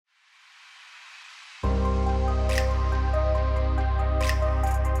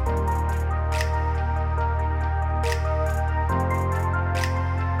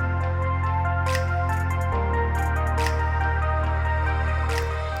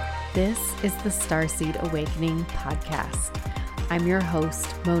This is the Starseed Awakening podcast. I'm your host,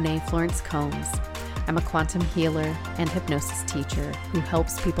 Monet Florence Combs. I'm a quantum healer and hypnosis teacher who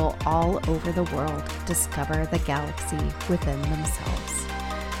helps people all over the world discover the galaxy within themselves.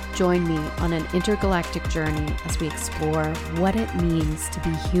 Join me on an intergalactic journey as we explore what it means to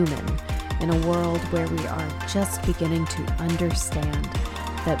be human in a world where we are just beginning to understand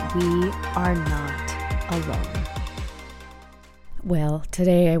that we are not alone. Well,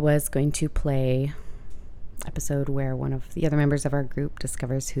 today I was going to play an episode where one of the other members of our group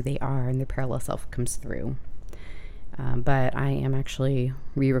discovers who they are and their parallel self comes through. But I am actually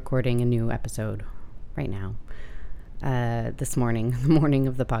re-recording a new episode right now, this morning, the morning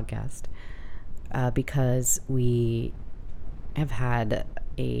of the podcast, because we have had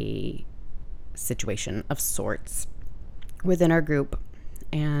a situation of sorts within our group,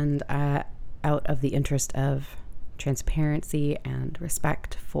 and out of the interest of transparency and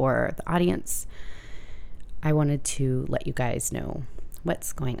respect for the audience, I wanted to let you guys know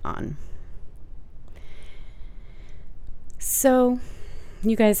what's going on. So,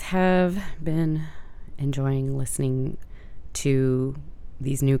 you guys have been enjoying listening to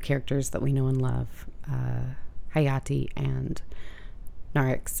these new characters that we know and love, Hayati and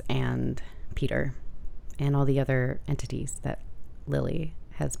Narix and Pietr, and all the other entities that Lily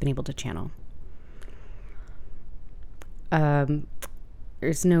has been able to channel.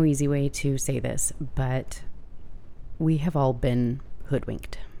 There's no easy way to say this, but we have all been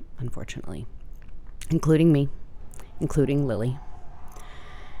hoodwinked, unfortunately, including me, including Lily,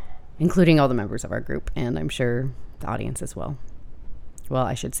 including all the members of our group, and I'm sure the audience as well. Well,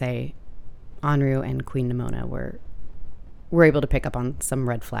 I should say Anru and Queen Nimona were able to pick up on some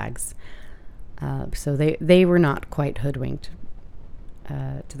red flags. So they were not quite hoodwinked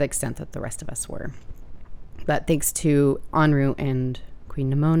to the extent that the rest of us were. But thanks to Anru and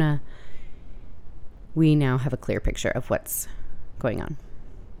Queen Nimona, we now have a clear picture of what's going on.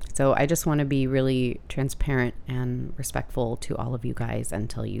 So I just want to be really transparent and respectful to all of you guys and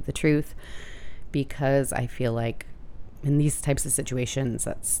tell you the truth, because I feel like in these types of situations,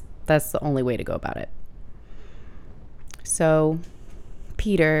 that's the only way to go about it. So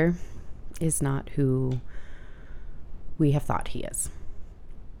Pietr is not who we have thought he is.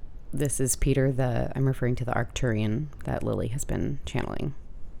 This is Pietr, I'm referring to the Arcturian that Lily has been channeling.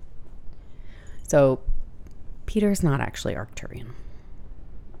 So Pietr is not actually Arcturian.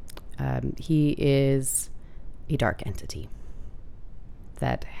 He is a dark entity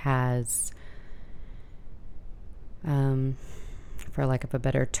that has, for lack of a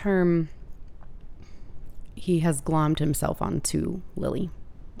better term, he has glommed himself onto Lily.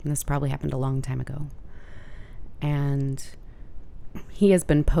 And this probably happened a long time ago. And he has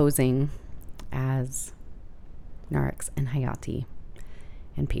been posing as Narix and Hayati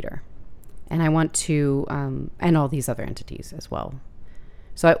and Pietr. And I want to, and all these other entities as well.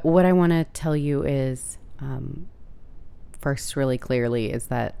 So what I want to tell you is, first really clearly, is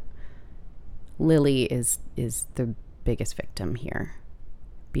that Lily is the biggest victim here,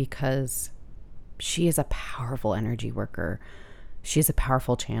 because she is a powerful energy worker. She is a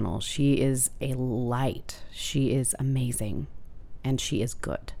powerful channel. She is a light. She is amazing. And she is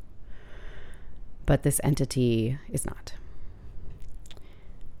good. But this entity is not.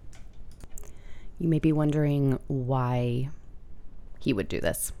 You may be wondering why he would do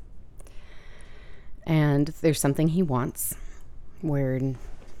this. And there's something he wants. We're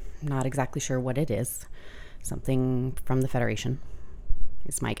not exactly sure what it is. Something from the Federation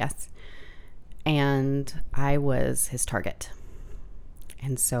is my guess. And I was his target.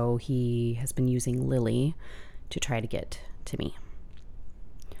 And so he has been using Lily to try to get to me.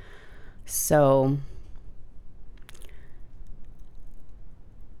 So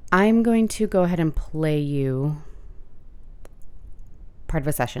I'm going to go ahead and play you part of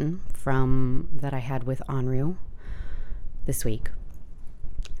a session that I had with Anru this week,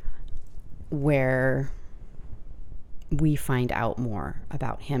 where we find out more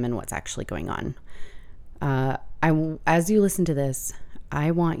about him and what's actually going on. As you listen to this,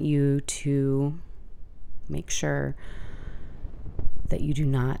 I want you to make sure that you do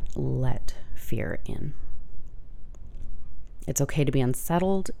not let fear in. It's okay to be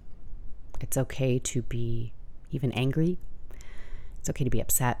unsettled. It's okay to be even angry. It's okay to be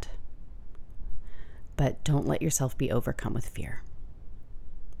upset. But don't let yourself be overcome with fear,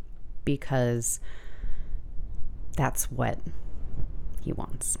 because that's what he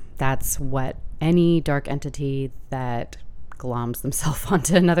wants. That's what any dark entity that gloms themselves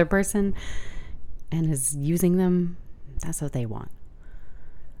onto another person and is using them, that's what they want.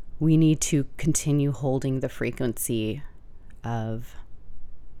 We need to continue holding the frequency of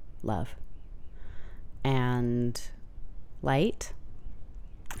love and light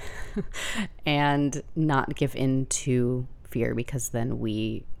and not give in to fear, because then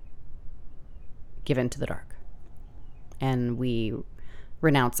we give in to the dark and we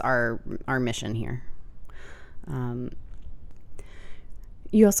renounce our mission here.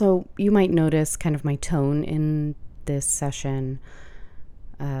 You might notice kind of my tone in this session.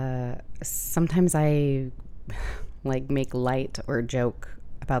 Sometimes I like make light or joke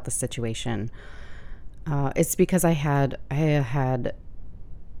about the situation. It's because I had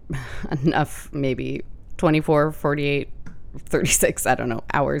enough, maybe 24, 48, 36, I don't know,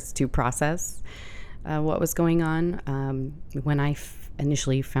 hours to process what was going on. When I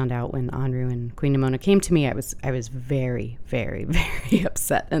initially found out, when Anru and Queen Nimona came to me, I was very, very, very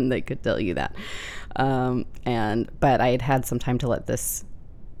upset, and they could tell you that. But I had some time to let this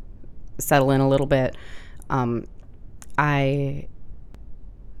settle in a little bit. The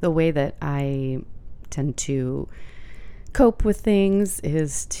way that I tend to cope with things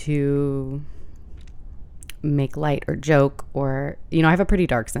is to make light or joke, or, I have a pretty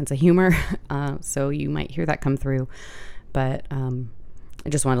dark sense of humor, so you might hear that come through. But I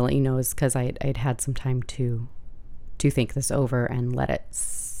just want to let you know, is because I'd had some time to think this over and let it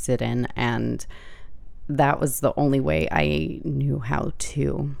sit in, and that was the only way I knew how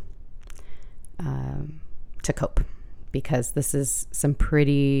to cope, because this is some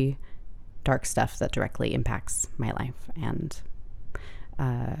pretty dark stuff that directly impacts my life and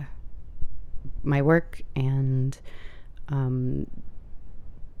my work and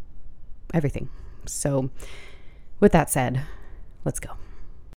everything. So with that said, let's go.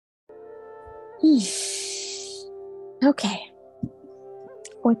 Okay.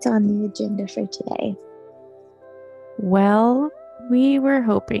 What's on the agenda for today? Well, we were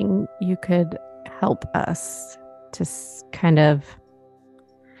hoping you could help us to kind of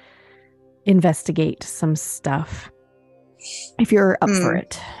investigate some stuff, if you're up for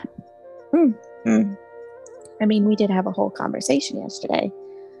it. I mean, we did have a whole conversation yesterday.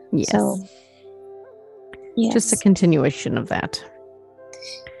 Yes. So, yes. Just a continuation of that.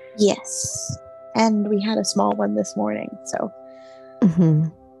 Yes. And we had a small one this morning, so.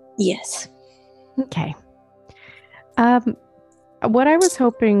 Yes. Okay. What I was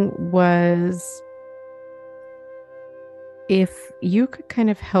hoping was if you could kind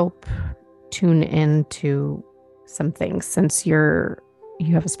of help tune into some things, since you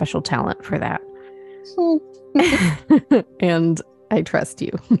have a special talent for that. And I trust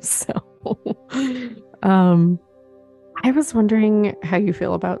you. So I was wondering how you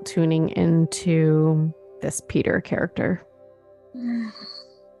feel about tuning into this Pietr character.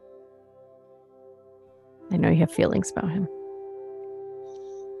 I know you have feelings about him.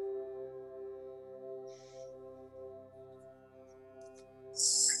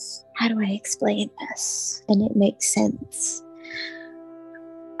 How do I explain this and it makes sense?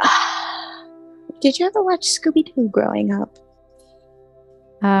 Did you ever watch Scooby-Doo growing up?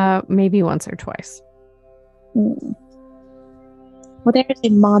 Maybe once or twice. Well, there's a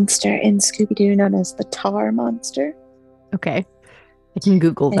monster in Scooby-Doo known as the Tar Monster. Okay. I can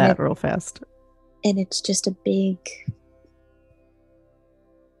Google that real fast. And it's just a big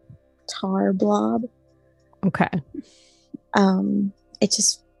tar blob. Okay.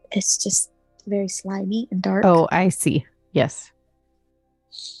 It's just very slimy and dark. Oh, I see. Yes.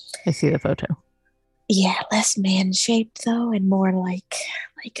 I see the photo. Yeah, less man-shaped though, and more like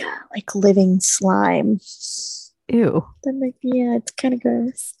living slime. Ew. Yeah, it's kind of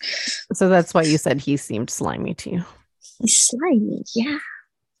gross. So that's why you said he seemed slimy to you. He's slimy, yeah.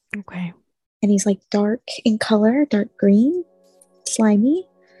 Okay. And he's like dark in color, dark green, slimy.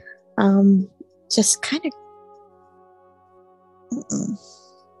 Just kind of.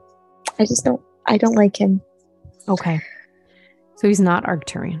 I don't like him. Okay. So he's not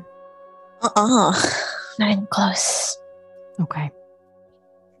Arcturian. Not even close. Okay.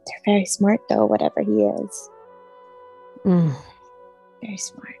 They're very smart though, whatever he is. Very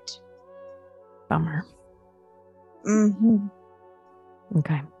smart. Bummer.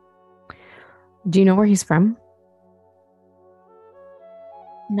 Okay. Do you know where he's from?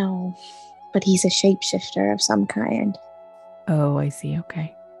 No, but he's a shapeshifter of some kind. Oh, I see.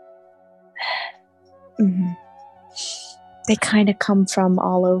 Okay. They kind of come from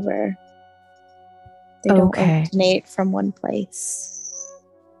all over. They don't originate from one place.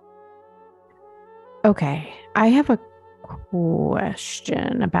 Okay. I have a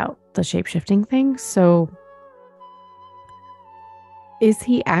question about the shapeshifting thing. So is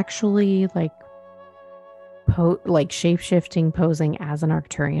he actually like shapeshifting, posing as an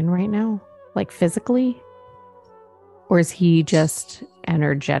Arcturian right now? Like physically? Or is he just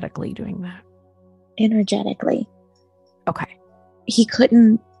energetically doing that? Energetically. Okay. He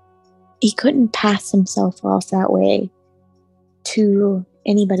couldn't pass himself off that way to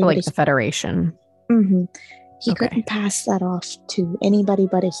anybody So but like the Federation. Mm-hmm. He Okay. couldn't pass that off to anybody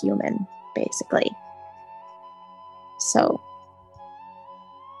but a human, basically. So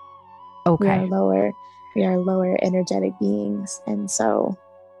Okay. we are lower energetic beings, and so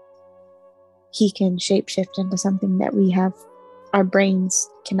he can shapeshift into something that our brains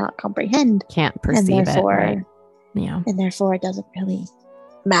cannot comprehend. Can't perceive it, right? Yeah. And therefore it doesn't really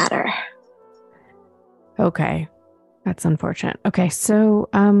matter. Okay. That's unfortunate. Okay, so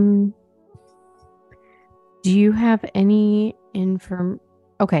do you have any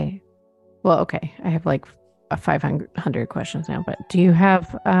okay. Well, okay. I have like 500 questions now, but do you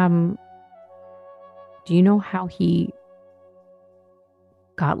have do you know how he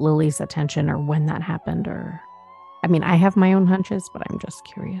got Lily's attention or when that happened? Or I mean, I have my own hunches, but I'm just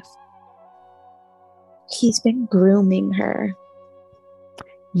curious. He's been grooming her.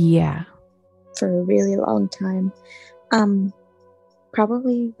 Yeah. For a really long time.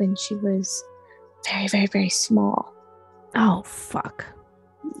 Probably when she was very, very, very small. Oh, fuck.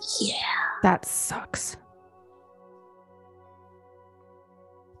 Yeah. That sucks.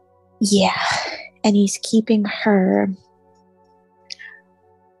 Yeah. And he's keeping her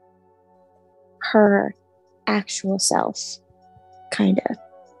actual self kind of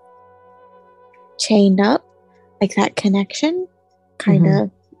chained up, like that connection kind of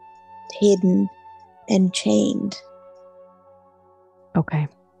hidden and chained. Okay.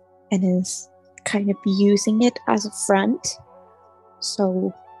 And is kind of using it as a front.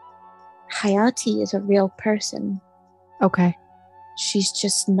 So Hayati is a real person. Okay. She's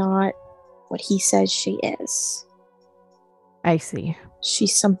just not what he says she is. I see. She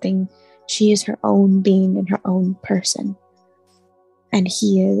is her own being and her own person. And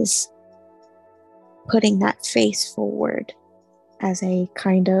he is putting that face forward as a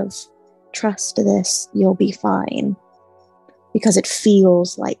kind of, trust this, you'll be fine. Because it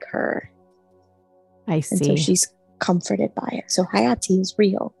feels like her. I see. And so she's comforted by it. So Hayati is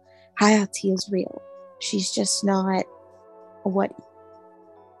real. Hayati is real. She's just not what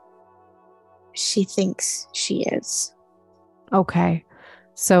she thinks she is. Okay.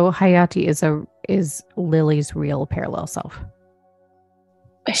 So Hayati is Lily's real parallel self.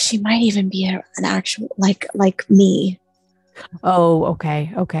 She might even be an actual like me. Oh,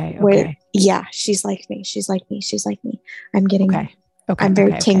 okay. Okay. Where, yeah, she's like me. She's like me. She's like me. I'm getting okay. I'm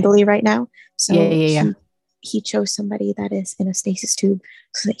very tingly right now. So yeah. He chose somebody that is in a stasis tube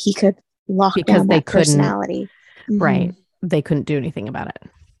so that he could lock because down that personality. Right. They couldn't do anything about it.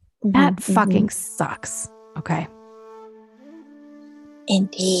 That fucking sucks. Okay.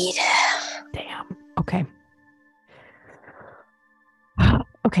 Indeed. Damn. Okay.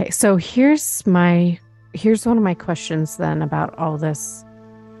 Okay. So here's one of my questions then about all this.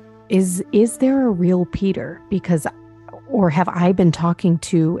 Is there a real Peter? Or have I been talking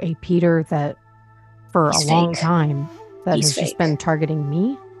to a Peter that for a long time that has just been targeting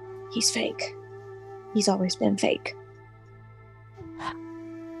me? He's fake. He's always been fake.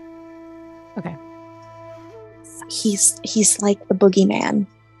 Okay. He's like the boogeyman.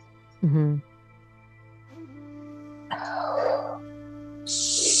 Mm-hmm.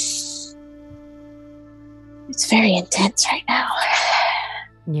 It's very intense right now.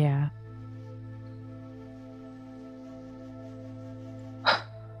 Yeah.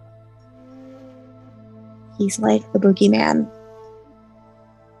 He's like the boogeyman.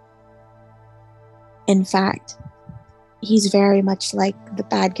 In fact, he's very much like the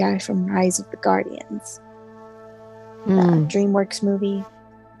bad guy from Rise of the Guardians. The DreamWorks movie,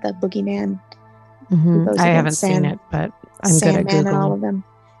 the boogeyman. I haven't seen it, but I'm good at Googling. And all of them.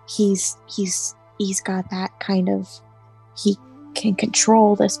 He's got that kind of, he can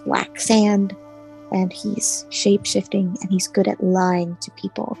control this black sand, and he's shape-shifting, and he's good at lying to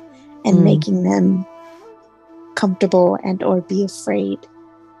people and making them comfortable and or be afraid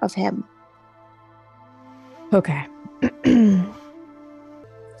of him. Okay.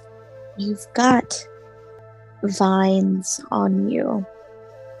 You've got vines on you,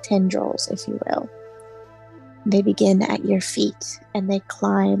 tendrils, if you will. They begin at your feet and they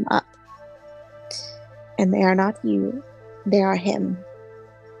climb up. And they are not you, they are him.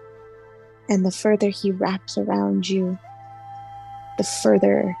 And the further he wraps around you, the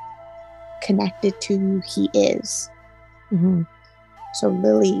further connected to who he is. So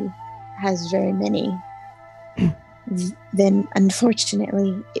Lily has very many. Then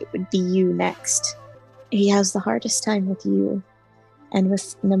unfortunately it would be you next. He has the hardest time with you and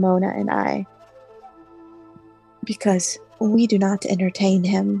with Nimona and I, because We do not entertain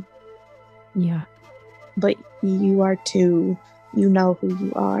him, Yeah. but you are too. You know who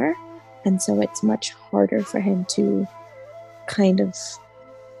you are, and so it's much harder for him to kind of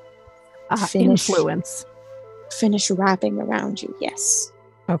finish wrapping around you. Yes.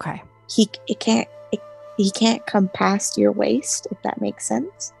 Okay. He can't come past your waist, if that makes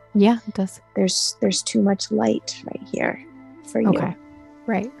sense. Yeah, it does. There's too much light right here for you. Okay.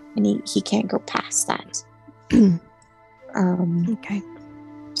 Right. And he can't go past that. Okay.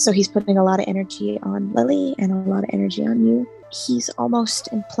 So he's putting a lot of energy on Lily and a lot of energy on you. He's almost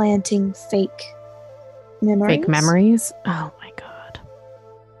implanting fake memories. Fake memories? Oh my God.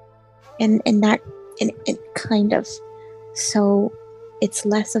 And kind of. So it's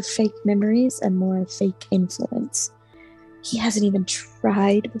less of fake memories and more of fake influence. He hasn't even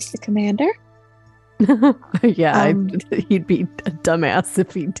tried with the commander. Yeah, he'd be a dumbass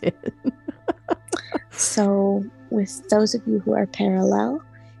if he did. So with those of you who are parallel,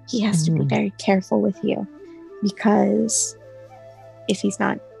 he has to be very careful with you, because if he's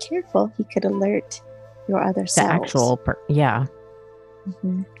not careful, he could alert your other selves. Yeah.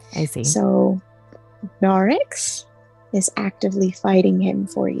 Mm-hmm. I see. So Norix is actively fighting him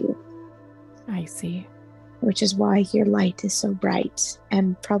for you. I see. Which is why your light is so bright,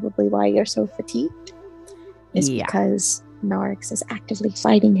 and probably why you're so fatigued. Is because Norix is actively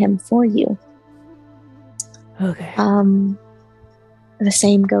fighting him for you. Okay. The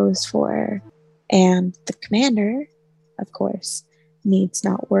same goes for, and the commander, of course, needs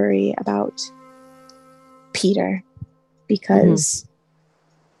not worry about Peter, because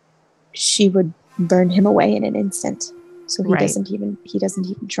she would burn him away in an instant. So he doesn't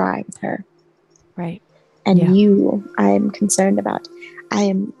even try with her. Right. And you, I'm concerned about.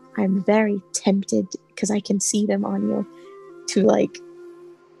 I'm very tempted, because I can see them on you, to like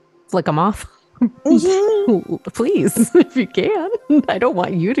flick them off. Mm-hmm. Please, if you can. I don't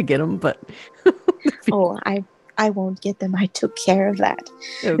want you to get them, but I won't get them. I took care of that.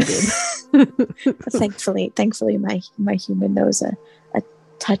 Oh, good. Thankfully, my human knows a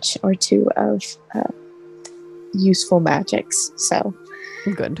touch or two of useful magics. So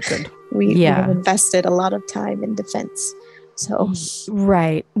good. We have invested a lot of time in defense. So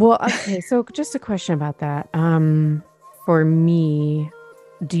right. Well, okay. So just a question about that. For me,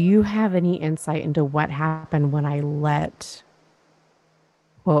 do you have any insight into what happened when I let,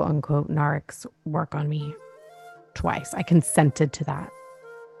 quote unquote, Narix work on me twice? I consented to that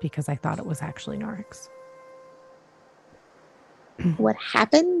because I thought it was actually Narix. What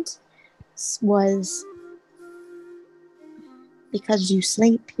happened was, because you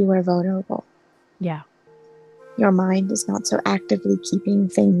sleep, you are vulnerable. Yeah. Your mind is not so actively keeping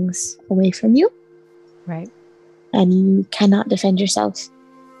things away from you. Right. And you cannot defend yourself.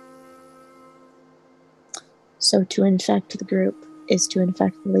 So to infect the group is to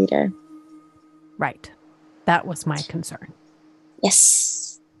infect the leader. Right. That was my concern.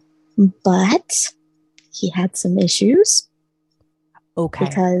 Yes. But he had some issues. Okay.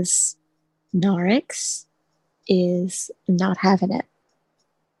 Because Narix is not having it.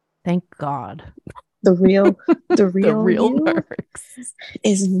 Thank God. The real the real Narix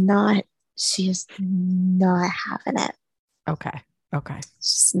is not. She is not having it. Okay.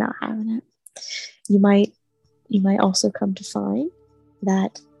 She's not having it. You might also come to find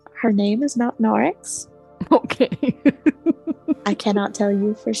that her name is not Narix. Okay. I cannot tell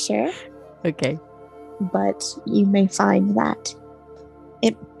you for sure. Okay. But you may find that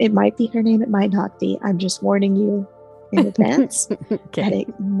it might be her name, it might not be. I'm just warning you in advance that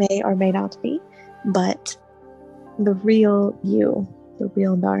it may or may not be. But the real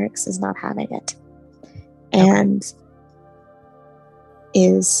Narix is not having it. And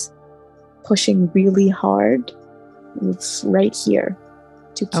is pushing really hard right here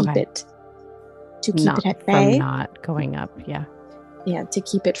to keep it at bay. From not going up, yeah. Yeah, to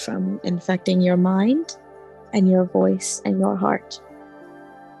keep it from infecting your mind and your voice and your heart.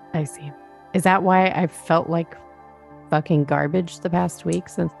 I see. Is that why I felt like fucking garbage the past week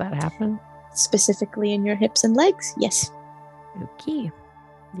since that happened? Specifically in your hips and legs, yes. Okay.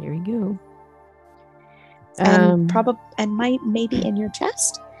 There you go. And maybe in your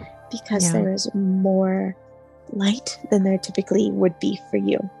chest, because there is more light than there typically would be for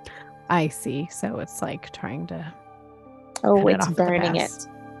you. I see. So it's like trying to it's burning it.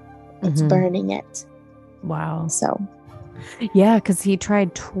 It's burning it. Wow. So yeah, because he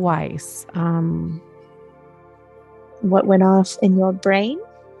tried twice. What went off in your brain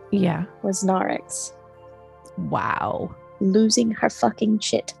was Narix. Wow. Losing her fucking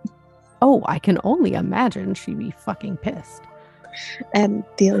shit. Oh, I can only imagine she'd be fucking pissed. And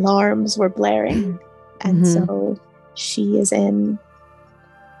the alarms were blaring. And so she is in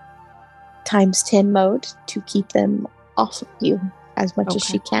times 10 mode to keep them off of you as much as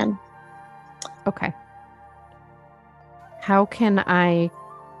she can. Okay. How can I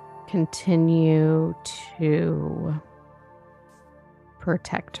continue to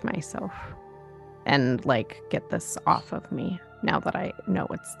protect myself and like get this off of me now that I know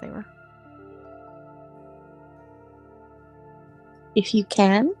it's there? If you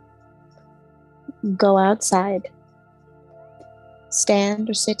can, go outside, stand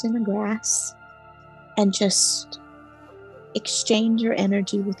or sit in the grass, and just exchange your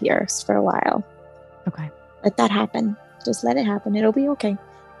energy with the earth for a while. Okay. Let that happen. Just let it happen. It'll be okay.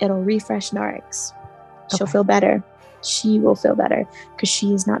 It'll refresh Narix. She'll Okay. feel better. She will feel better because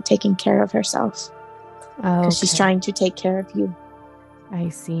she is not taking care of herself. Because she's trying to take care of you. I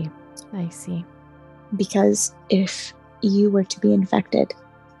see. Because if you were to be infected,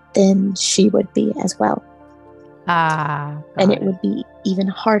 then she would be as well. And it would be even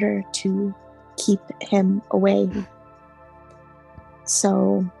harder to keep him away.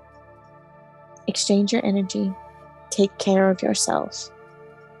 So exchange your energy. Take care of yourself.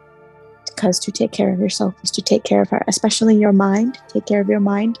 Because to take care of yourself is to take care of her, especially your mind. Take care of your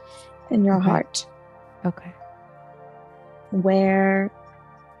mind and your heart. Okay. Wear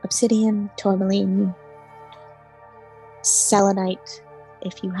obsidian, tourmaline, selenite,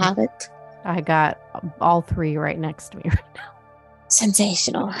 if you have it. I got all three right next to me right now.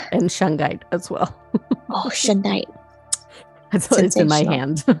 Sensational. And shungite as well. Oh, shungite. It's in my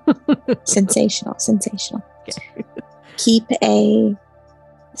hand. Sensational. Okay. Keep a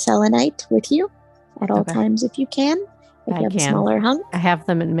selenite with you at all times if you can. If you have a smaller hunk. I have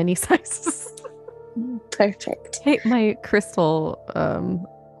them in many sizes. Perfect. Hey, my crystal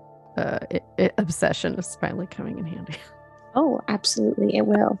obsession is finally coming in handy. Oh, absolutely. It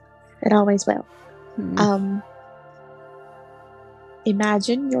will. It always will.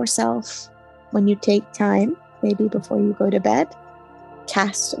 Imagine yourself when you take time, maybe before you go to bed,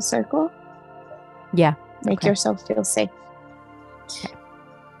 cast a circle. Yeah. Make yourself feel safe. Okay.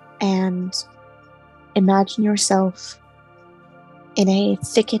 And imagine yourself in a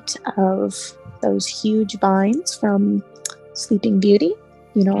thicket of those huge vines from Sleeping Beauty,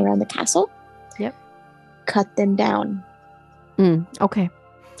 around the castle. Yep. Cut them down. Okay.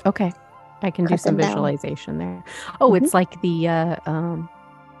 I can do some visualization there. Oh, it's like the I'm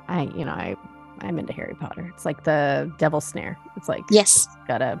into Harry Potter. It's like the devil snare. It's like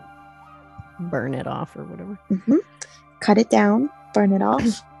gotta burn it off or whatever. Cut it down, burn it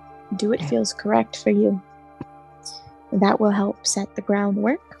off. Do what feels correct for you. That will help set the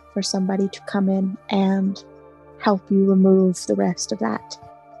groundwork for somebody to come in and help you remove the rest of that.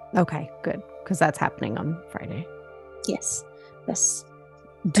 Okay, good. Because that's happening on Friday. Yes.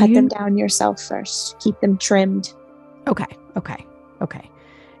 Cut them down yourself first. Keep them trimmed. Okay.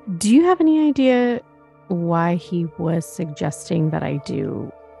 Do you have any idea why he was suggesting that I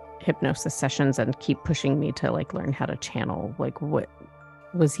do hypnosis sessions and keep pushing me to like learn how to channel? Like, what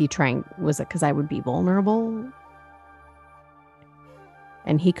was he trying? Was it because I would be vulnerable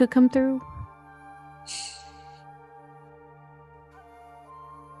and he could come through?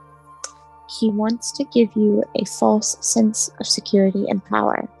 He wants to give you a false sense of security and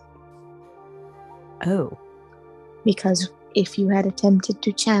power. Oh. Because if you had attempted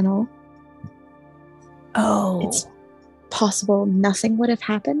to channel, it's possible nothing would have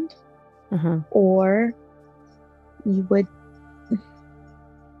happened. Or you would...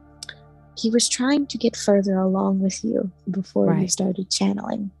 He was trying to get further along with you before you started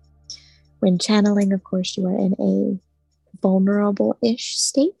channeling. When channeling, of course, you are in a vulnerable-ish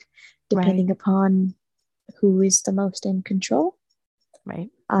state, depending upon who is the most in control. Right.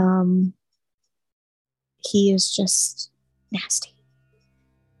 He is just nasty.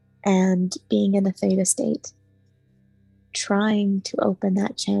 And being in a theta state, trying to open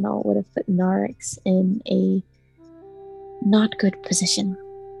that channel would have put Narix in a not good position.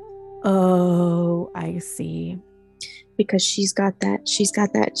 Oh, I see. Because she's got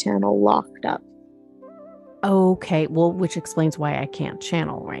that channel locked up. Okay, well, which explains why I can't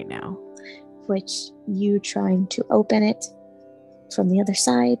channel right now. Which you trying to open it from the other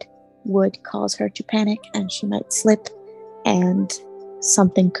side would cause her to panic and she might slip and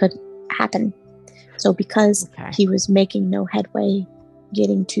something could happen. So because he was making no headway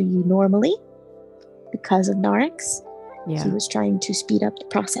getting to you normally because of Narix, he was trying to speed up the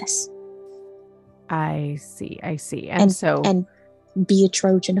process. I see. And be a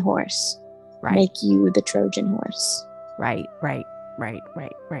Trojan horse. Right. Make you the Trojan horse. Right.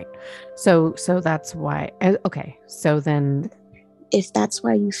 So that's why. Okay. So then, if that's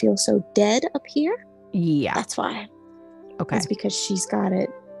why you feel so dead up here, yeah, that's why. Okay. is because she's got it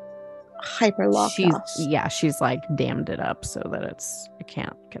hyper locked off. Yeah, she's like dammed it up so that it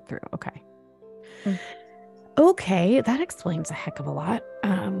can't get through. Okay. Mm. Okay, that explains a heck of a lot.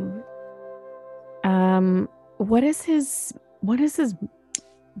 What is his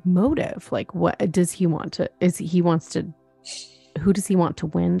motive? Like, what does he want to? Who does he want to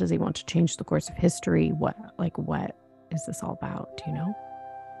win? Does he want to change the course of history? What is this all about? Do you know?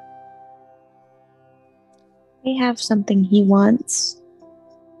 They have something he wants.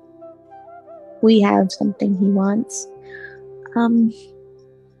 We have something he wants. I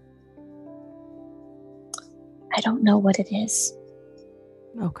don't know what it is.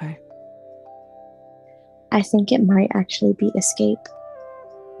 Okay. I think it might actually be escape.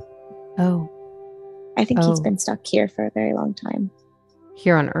 Oh. I think he's been stuck here for a very long time.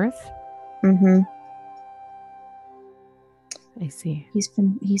 Here on Earth? Mm-hmm. I see. He's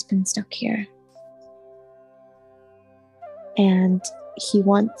been stuck here. And he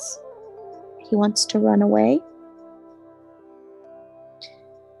wants to run away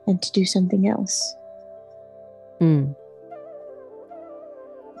and to do something else. Mm.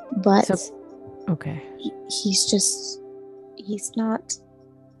 But okay. He's not.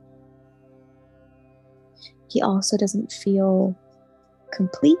 He also doesn't feel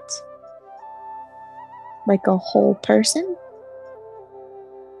complete, like a whole person.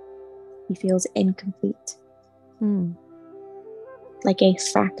 He feels incomplete, like a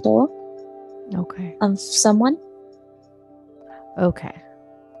fractal. Okay. Of someone. Okay.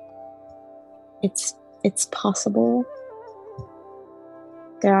 It's possible.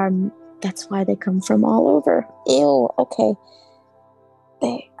 That's why they come from all over. Ew. Okay.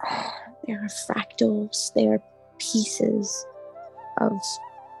 They are fractals. They are pieces of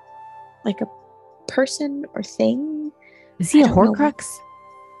like a person or thing. Is he a Horcrux?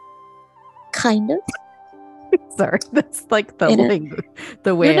 Kind of. Sorry, that's like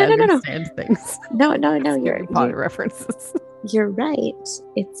the way I understand things. No. You're Potter references. You're right.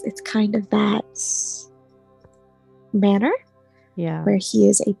 It's kind of that manner. Yeah. Where he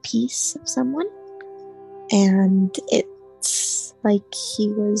is a piece of someone, and it's like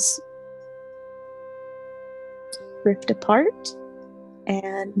he was ripped apart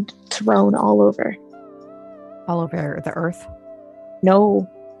and thrown all over. All over the earth? No.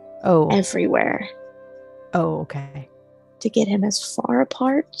 Oh. Everywhere. Oh, okay. To get him as far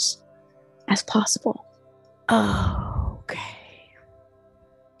apart as possible. Oh, okay.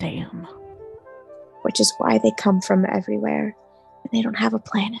 Damn. Which is why they come from everywhere. And they don't have a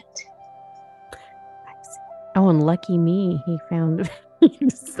planet. Oh, and lucky me, he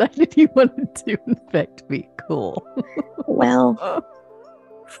decided he wanted to infect me. Cool. Well,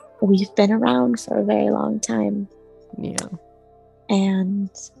 we've been around for a very long time. Yeah. And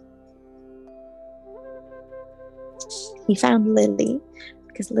he found Lily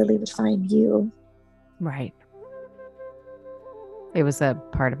because Lily would find you. Right. It was a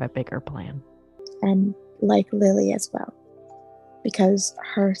part of a bigger plan. And like Lily as well. Because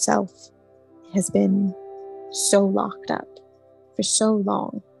herself has been so locked up for so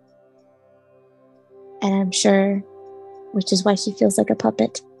long. And I'm sure, which is why she feels like a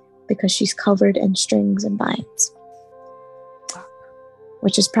puppet, because she's covered in strings and vines.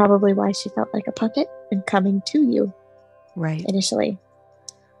 Which is probably why she felt like a puppet and coming to you. Right. Initially.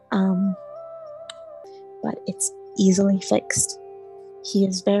 But it's easily fixed. He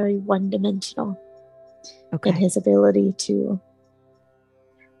is very one-dimensional in his ability to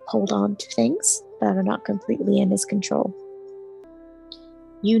hold on to things that are not completely in his control.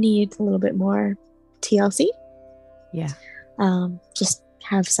 You need a little bit more TLC. Yeah. Just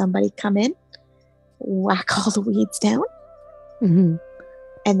have somebody come in, whack all the weeds down, and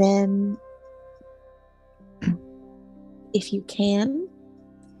then if you can,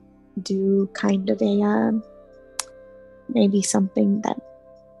 do kind of a maybe something that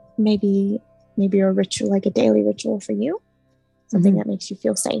maybe a ritual, like a daily ritual for you. Something that makes you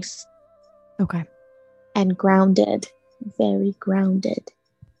feel safe. Okay. And grounded. Very grounded.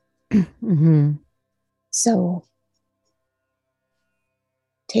 So,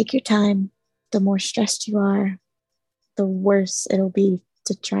 take your time. The more stressed you are, the worse it'll be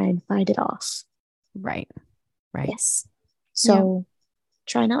to try and fight it off. Right. Yes. So,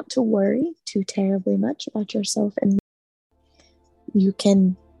 try not to worry too terribly much about yourself, and you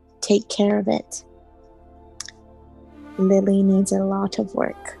can take care of it. Lily needs a lot of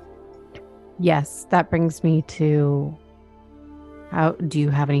work. Yes, that brings me to do you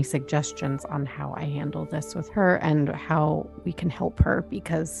have any suggestions on how I handle this with her and how we can help her?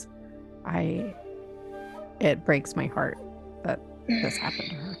 Because it breaks my heart that this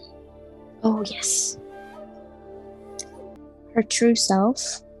happened to her. Oh, yes. Her true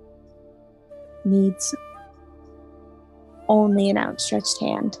self needs only an outstretched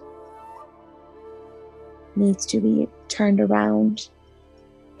hand. Needs to be turned around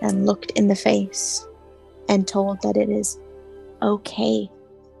and looked in the face and told that it is okay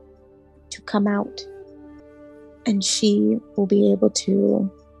to come out. And she will be able to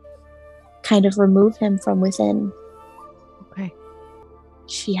kind of remove him from within. Okay.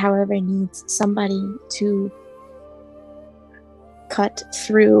 She, however, needs somebody to cut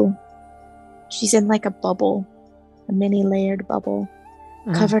through. She's in like a bubble, a mini layered bubble,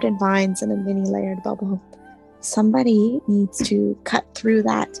 covered in vines in a mini layered bubble. Somebody needs to cut through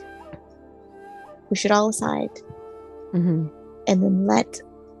that, push it all aside, and then let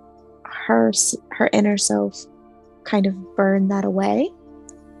her inner self kind of burn that away.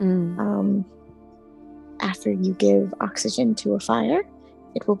 After you give oxygen to a fire,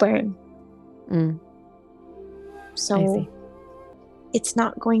 it will burn. So it's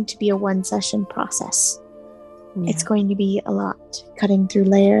not going to be a one session process. It's going to be a lot, cutting through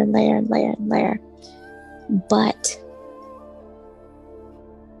layer and layer and layer and layer. But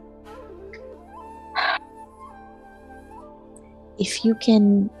if you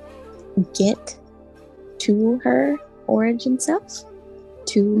can get to her origin self,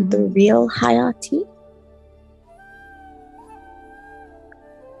 to the real Hayati,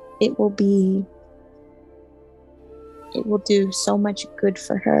 it will do so much good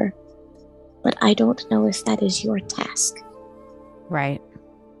for her. But I don't know if that is your task. Right.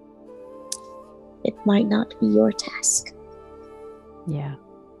 It might not be your task. Yeah.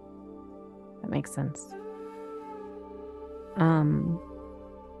 That makes sense.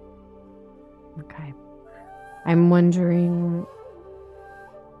 Okay. I'm wondering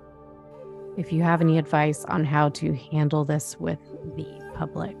if you have any advice on how to handle this with the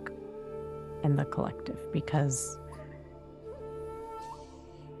public and the collective, because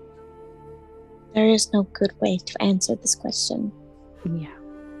there is no good way to answer this question. Yeah.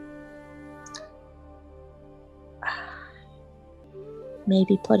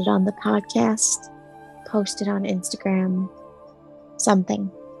 Maybe put it on the podcast, post it on Instagram, something.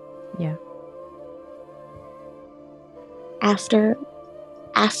 Yeah. After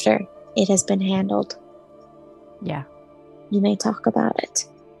it has been handled. Yeah. You may talk about it.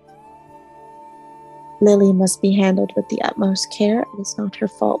 Lily must be handled with the utmost care. It is not her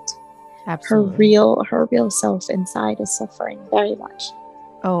fault. Absolutely. Her real self inside is suffering very much.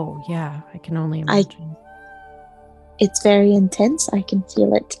 Oh, yeah. I can only imagine. It's very intense. I can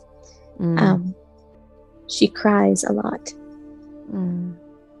feel it. She cries a lot.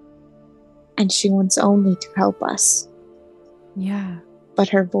 And she wants only to help us. Yeah. But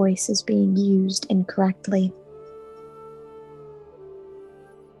her voice is being used incorrectly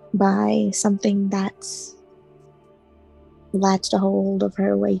by something that's latched a hold of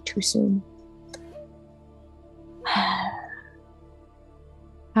her way too soon.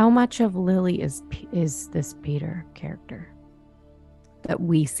 How much of Lily is this Peter character that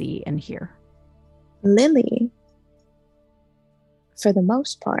we see and hear? Lily, for the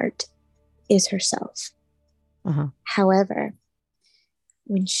most part, is herself. However,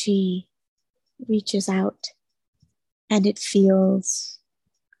 when she reaches out and it feels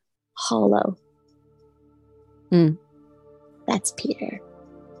hollow, that's Peter.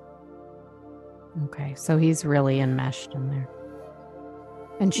 Okay, so he's really enmeshed in there.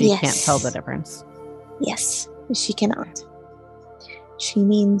 And she can't tell the difference. Yes, she cannot. She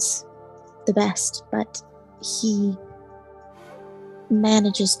means the best, but he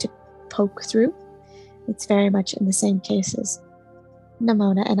manages to poke through. It's very much in the same case as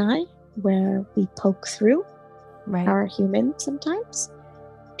Nimona and I, where we poke through our human sometimes.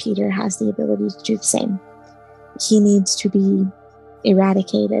 Peter has the ability to do the same. He needs to be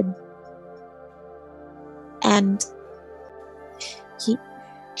eradicated. And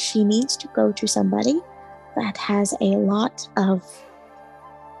she needs to go to somebody that has a lot of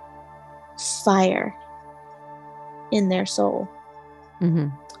fire in their soul.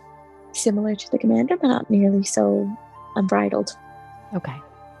 Similar to the commander, but not nearly so unbridled. Okay.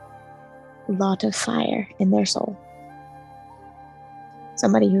 A lot of fire in their soul.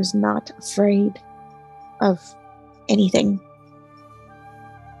 Somebody who's not afraid of anything.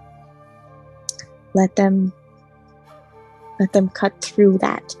 Let them cut through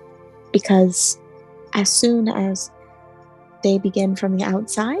that, because as soon as they begin from the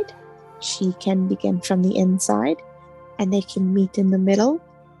outside, she can begin from the inside, and they can meet in the middle,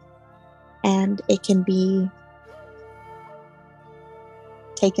 and it can be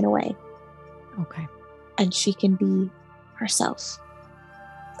taken away. Okay. And she can be herself.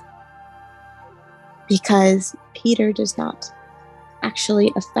 Because Peter does not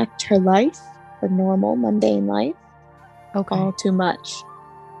actually affect her life, her normal, mundane life, Okay. all too much.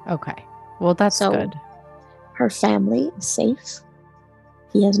 Okay. Well, that's So, good. Her family is safe.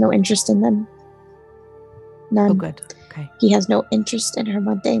 He has no interest in them. None. Oh, good. Okay. He has no interest in her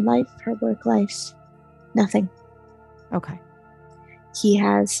mundane life, her work life. Nothing. Okay. He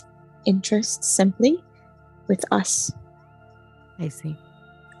has interest simply with us. I see.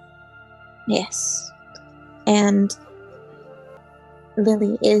 Yes. And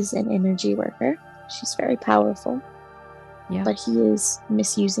Lily is an energy worker. She's very powerful. Yeah. But he is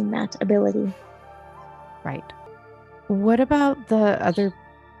misusing that ability. Right. What about the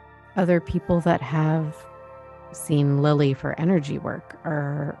other people that have seen Lily for energy work?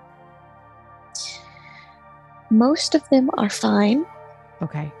 Or Most of them are fine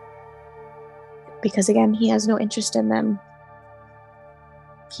okay. because, again, he has no interest in them.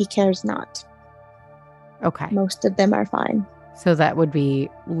 He cares not. Okay. Most of them are fine. So that would be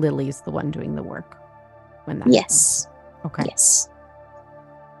Lily's the one doing the work when that Yes. happens. Okay. Yes.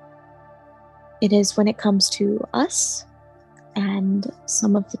 It is when it comes to us and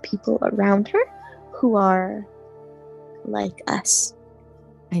some of the people around her who are like us,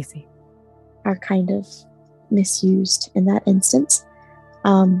 I see. are kind of misused in that instance.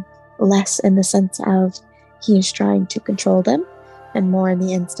 Less in the sense of he is trying to control them, and more in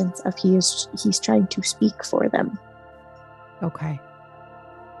the instance of he's trying to speak for them. Okay.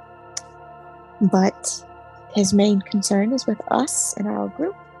 But his main concern is with us and our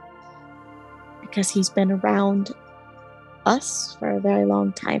group, because he's been around us for a very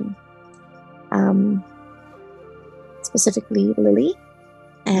long time. Specifically Lily.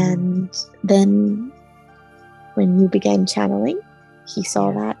 And then when you began channeling, he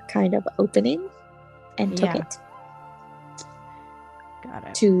saw that kind of opening and took it. Got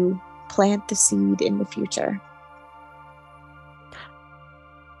it. To plant the seed in the future.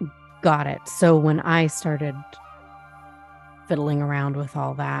 Got it. So when I started fiddling around with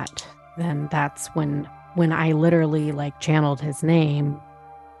all that, then that's when I literally like channeled his name,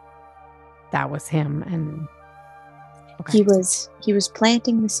 that was him. And okay. He was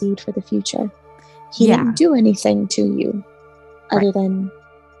planting the seed for the future. He didn't do anything to you other than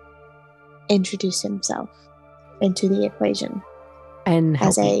introduce himself into the equation. And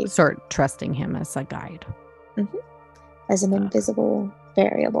start trusting him as a guide. Mm-hmm. As an invisible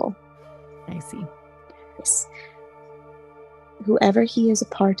variable. I see. Yes. Whoever he is a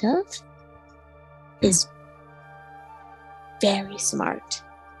part of is very smart.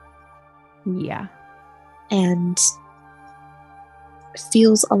 Yeah. And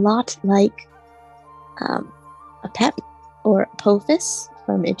feels a lot like a Pep or Apophis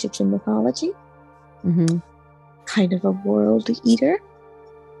from Egyptian mythology. Mm-hmm. Kind of a world eater.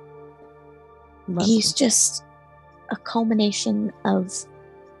 Lovely. He's just a culmination of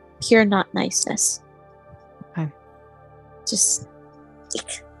pure not niceness. Okay. Just,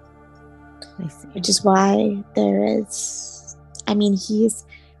 I see. which is why there is,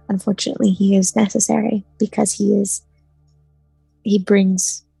 unfortunately, he is necessary because he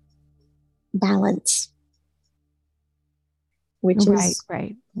brings balance, which is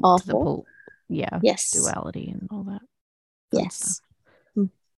awful. Yes. Duality and all that. Yes.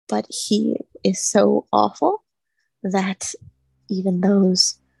 But he is so awful that even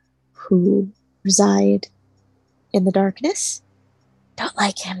those who reside in the darkness don't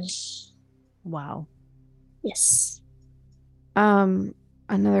like him. Wow. Yes.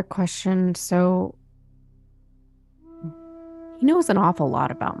 Another question. So he knows an awful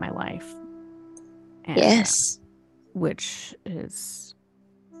lot about my life. Yes. Which is,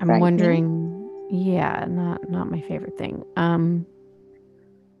 I'm wondering, not my favorite thing.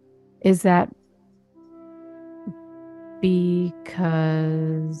 Is that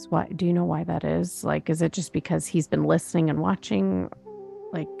because, do you know why that is? Like, is it just because he's been listening and watching?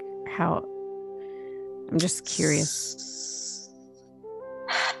 Like, how? I'm just curious.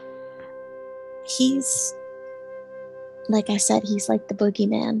 He's, like I said, he's like the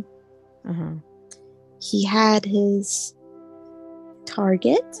boogeyman. Uh-huh. He had his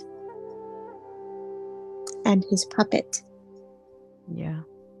target and his puppet. Yeah.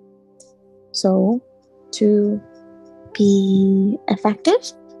 So, to be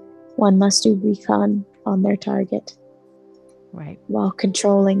effective, one must do recon on their target. Right. While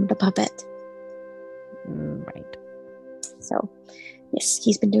controlling the puppet. Right. So, yes,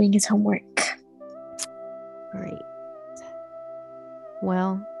 he's been doing his homework. Great.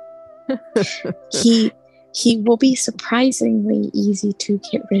 Well, he will be surprisingly easy to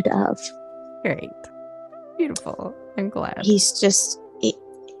get rid of. Great. Beautiful. I'm glad. He's just,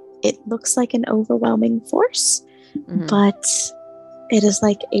 it looks like an overwhelming force, but It is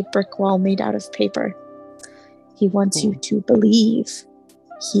like a brick wall made out of paper. He wants you to believe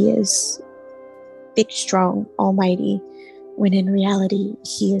he is big, strong, almighty, when in reality,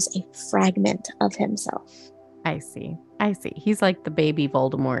 he is a fragment of himself. I see. He's like the baby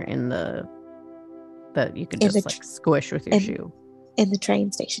Voldemort in the that you could just like squish with your shoe. In the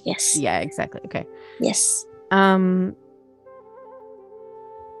train station, yes. Yeah, exactly. Okay. Yes.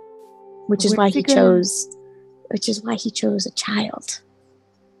 Which is why he chose a child.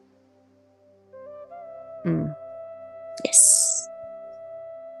 Yes.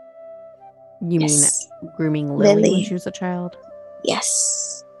 You mean grooming Lily when she was a child?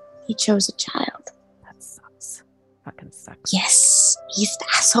 Yes. He chose a child. That sucks. Fucking sucks. Yes. He's the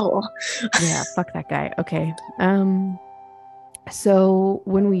asshole. Yeah, fuck that guy. Okay. So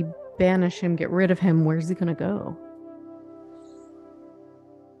when we banish him, get rid of him, where's he gonna go?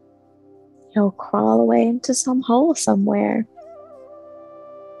 He'll crawl away into some hole somewhere.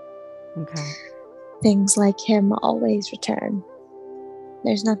 Okay. Things like him always return.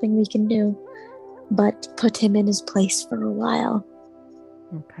 There's nothing we can do but put him in his place for a while.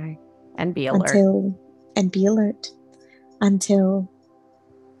 Okay. And be alert. Until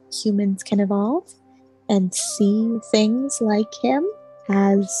humans can evolve and see things like him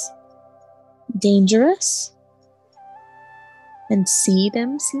as dangerous and see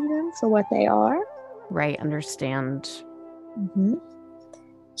them for what they are. Right, understand. Mm-hmm.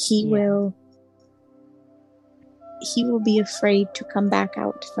 He will be afraid to come back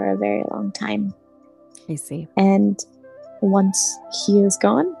out for a very long time. I see. And once he is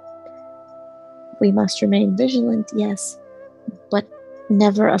gone, we must remain vigilant, yes, but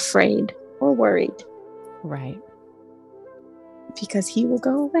never afraid or worried. Right. Because he will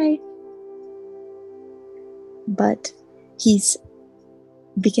go away. But he's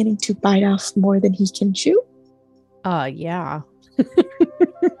beginning to bite off more than he can chew. Yeah.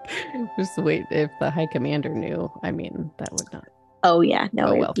 Just wait, if the High Commander knew, I mean, that would not. Oh, yeah.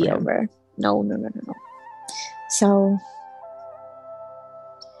 No, it'd be over. No. So,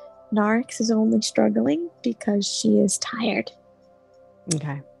 Narix is only struggling because she is tired.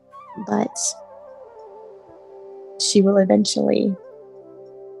 Okay. But she will eventually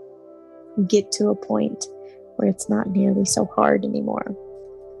get to a point where it's not nearly so hard anymore.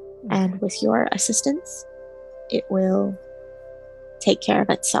 Okay. And with your assistance, it will take care of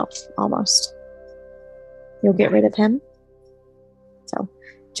itself almost. You'll get rid of him. So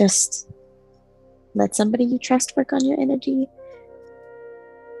just let somebody you trust work on your energy.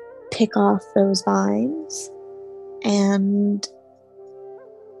 Pick off those vines and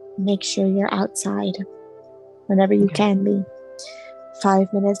make sure you're outside whenever you can be.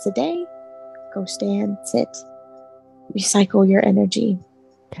 5 minutes a day. Go stand, sit, recycle your energy.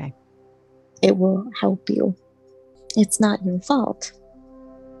 Okay. It will help you. It's not your fault.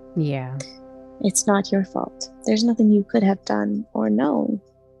 Yeah. It's not your fault. There's nothing you could have done or known.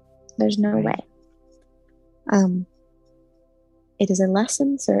 There's no way. It is a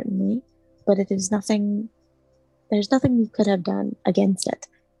lesson, certainly, but it is nothing. There's nothing you could have done against it.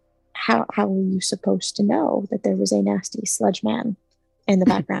 How were you supposed to know that there was a nasty sludge man in the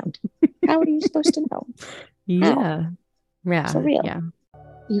background? How are you supposed to know? Yeah. Yeah. For real. Yeah.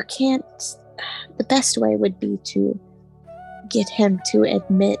 You can't. The best way would be to get him to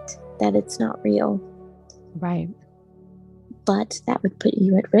admit that it's not real. Right. But that would put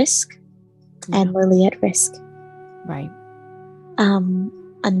you at risk and Lily at risk. Right.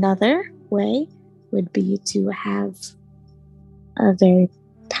 Another way would be to have a very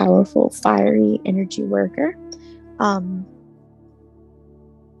powerful, fiery energy worker.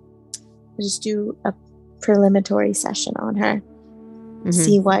 Just do a preliminary session on her. Mm-hmm.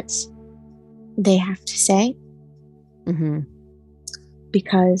 See what they have to say. Mm-hmm.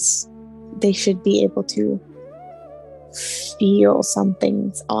 Because they should be able to feel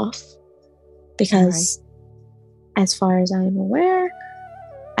something's off. Because as far as I'm aware,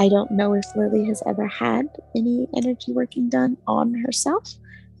 I don't know if Lily has ever had any energy working done on herself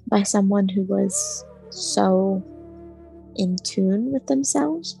by someone who was so in tune with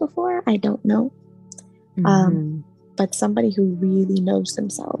themselves before. I don't know. Mm-hmm. But somebody who really knows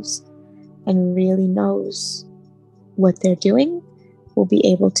themselves and really knows what they're doing will be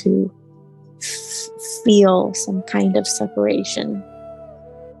able to feel some kind of separation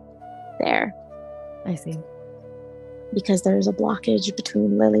there. I see. Because there's a blockage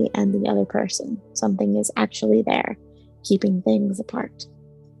between Lily and the other person. Something is actually there, keeping things apart.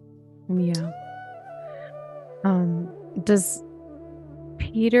 Yeah. Does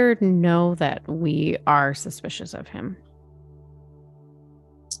Peter know that we are suspicious of him?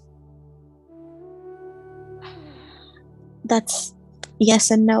 That's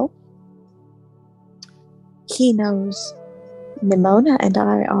Yes and no. He knows Nimona and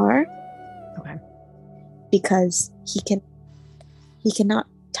I are. Okay. Because he cannot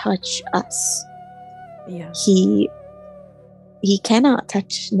touch us. Yeah. He cannot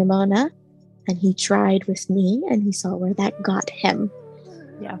touch Nimona, and he tried with me, and he saw where that got him.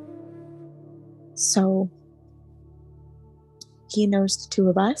 Yeah. So he knows the two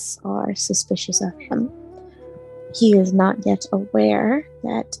of us are suspicious of him. He is not yet aware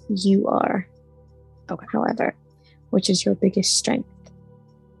that you are. Okay. However, which is your biggest strength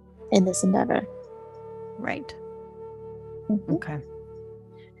in this endeavor. Right. Mm-hmm. Okay.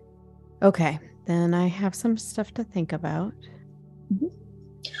 Okay. Then I have some stuff to think about.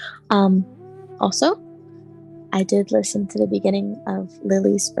 Also, I did listen to the beginning of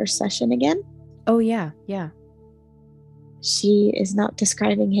Lily's first session again. Oh, yeah. Yeah. She is not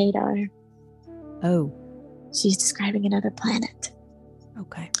describing Hadar. Oh. She's describing another planet.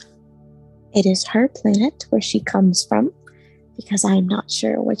 Okay. It is her planet where she comes from, because I'm not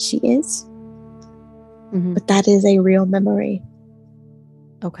sure what she is. Mm-hmm. But that is a real memory.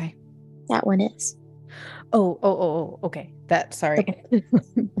 Okay. That one is. Oh. Okay. That. Sorry.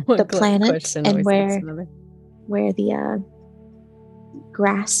 The planet and where the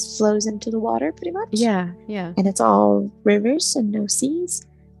grass flows into the water, pretty much. Yeah. And it's all rivers and no seas.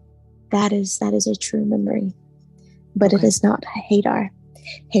 That is a true memory. But it is not Hadar.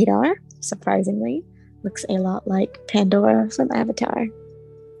 Hadar, surprisingly, looks a lot like Pandora from Avatar.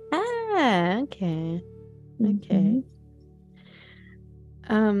 Ah, okay. Mm-hmm.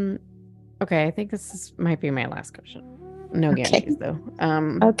 Okay, I think might be my last question. No guarantees though.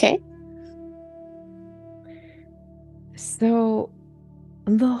 Okay. So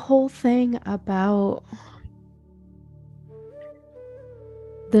the whole thing about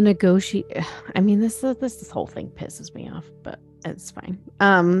the this whole thing pisses me off, but it's fine.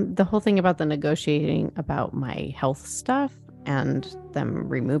 The whole thing about the negotiating about my health stuff and them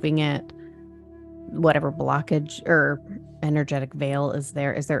removing it, whatever blockage or energetic veil is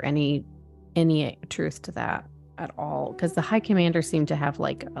there any truth to that at all? Because the high commander seemed to have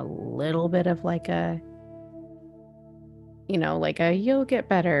like a little bit of like a you'll get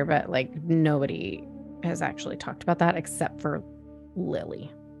better, but like nobody has actually talked about that except for Lily.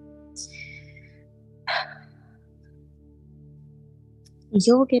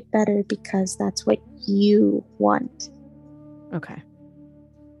 You'll get better because that's what you want. Okay.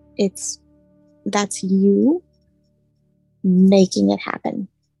 That's you making it happen.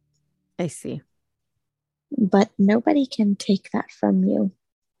 I see. But nobody can take that from you.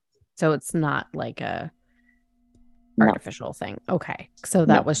 So it's not like a artificial thing. Okay. So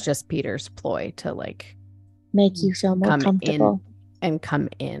that was just Peter's ploy to like make you feel more comfortable and come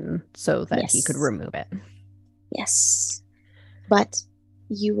in so that he could remove it. Yes. But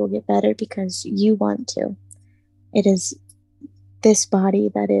you will get better because you want to. It is this body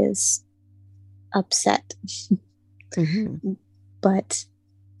that is upset. Mm-hmm. But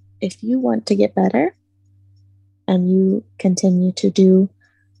if you want to get better and you continue to do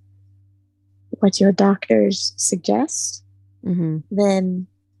what your doctors suggest, then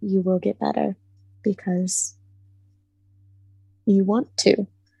you will get better because you want to.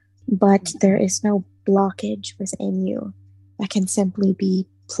 But there is no blockage within you that can simply be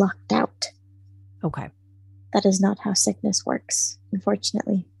plucked out. Okay. That is not how sickness works,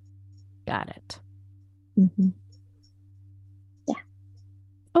 unfortunately. Got it. Mm-hmm. Yeah.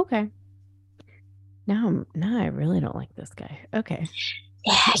 Okay. Now I really don't like this guy. Okay.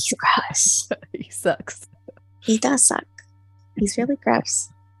 Yeah, he's gross. He sucks. He does suck. He's really gross.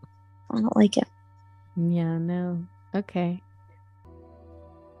 I don't like him. Yeah, no. Okay.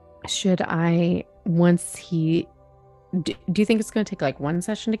 Should I, once he... Do you think it's going to take like one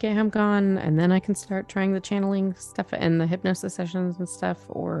session to get him gone and then I can start trying the channeling stuff and the hypnosis sessions and stuff?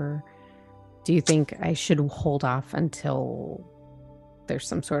 Or do you think I should hold off until there's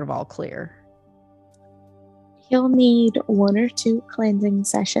some sort of all clear? He'll need 1 or 2 cleansing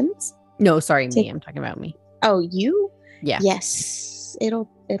sessions. No, sorry, me. I'm talking about me. Oh, you? Yeah. Yes. It'll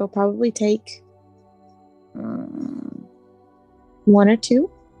probably take 1 or 2.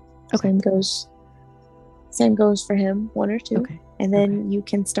 Okay. Same goes for him, 1 or 2. Okay. And then you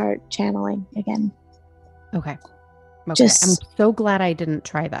can start channeling again. Okay. I'm so glad I didn't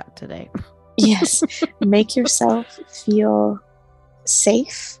try that today. Yes. Make yourself feel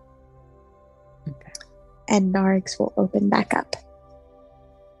safe. Okay. And Nargs will open back up.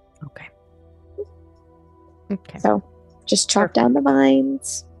 Okay. So just chop down the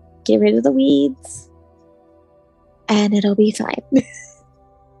vines, get rid of the weeds, and it'll be fine.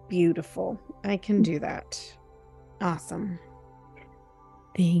 Beautiful. I can do that. Awesome.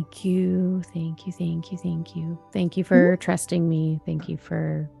 Thank you. Thank you. Thank you. Thank you. Thank you for trusting me. Thank you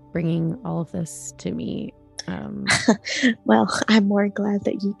for bringing all of this to me. Well, I'm more glad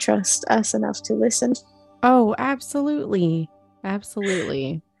that you trust us enough to listen. Oh, absolutely.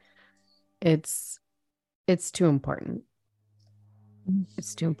 Absolutely. It's too important.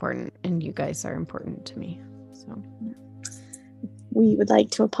 It's too important. And you guys are important to me. So We would like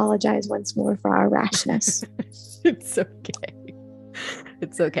to apologize once more for our rashness. it's okay.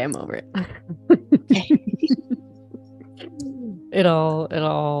 It's okay. I'm over it. Okay. It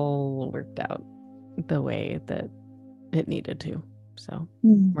all worked out the way that it needed to. So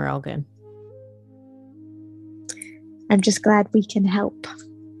we're all good. I'm just glad we can help.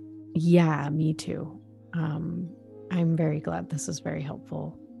 Yeah, me too. I'm very glad this is very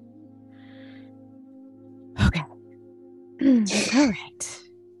helpful. Okay.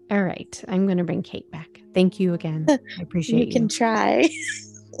 All right. I'm going to bring Kate back. Thank you again. I appreciate you. You can try.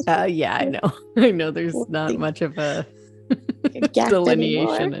 Yeah, I know. I know there's not much of a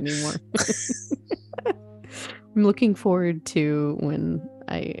delineation anymore. I'm looking forward to when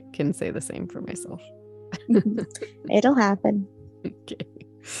I can say the same for myself. It'll happen. Okay.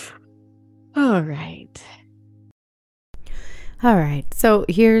 All right. So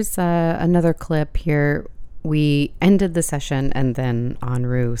here's another clip here. We ended the session and then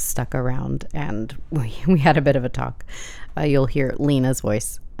Anru stuck around and we had a bit of a talk. You'll hear Lena's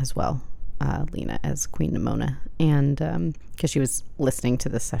voice as well. Lena as Queen Nimona, and because she was listening to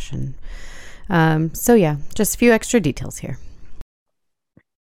this session. So yeah, just a few extra details here.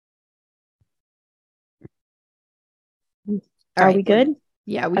 Are we good?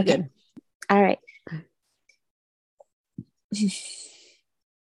 Yeah, we good. All right.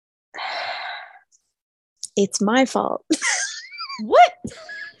 It's my fault. What?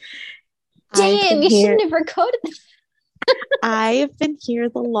 Damn, you shouldn't have recorded this. I have been here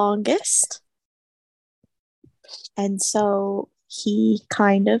the longest. And so he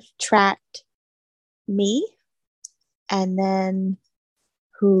kind of tracked me and then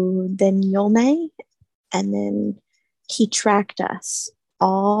Yolne, and then he tracked us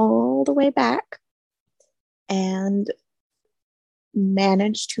all the way back and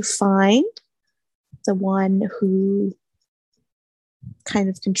managed to find the one who kind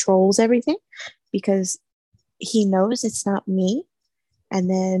of controls everything, because he knows it's not me. And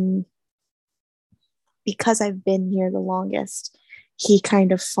then because I've been here the longest, he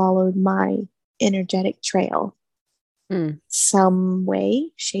kind of followed my energetic trail. Some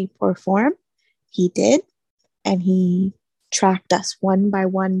way, shape, or form. He did. And he tracked us one by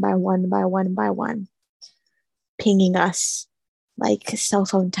one by one by one by one, pinging us like cell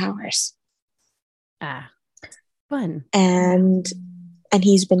phone towers. Fun. And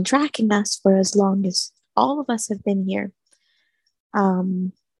he's been tracking us for as long as all of us have been here.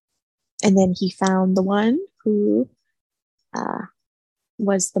 And then he found the one who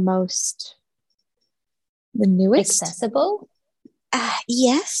was the newest. Accessible?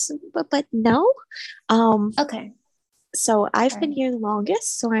 Yes, but no. Okay. So I've been here the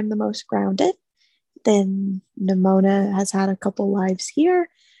longest, so I'm the most grounded. Then Nimona has had a couple lives here,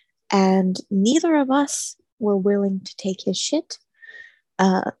 and neither of us were willing to take his shit.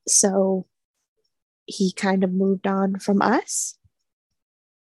 So he kind of moved on from us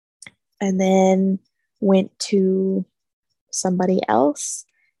and then went to somebody else.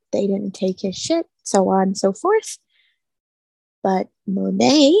 They didn't take his shit, so on and so forth. But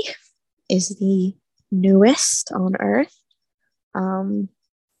Monet is the newest on Earth.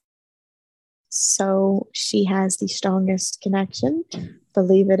 So she has the strongest connection,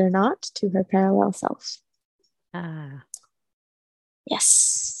 believe it or not, to her parallel self.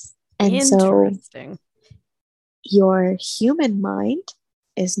 Yes. And interesting. So your human mind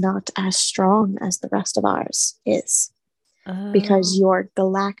is not as strong as the rest of ours is, because your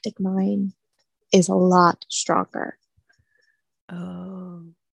galactic mind is a lot stronger.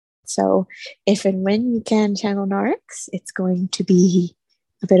 So if and when you can channel Narix, it's going to be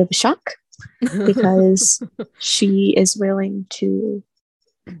a bit of a shock, because she is willing to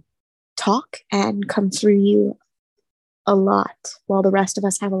talk and come through you a lot, while the rest of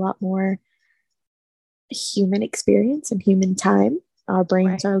us have a lot more human experience and human time. Our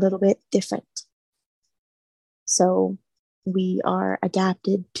brains are a little bit different. So we are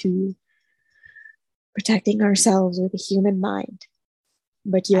adapted to protecting ourselves with a human mind,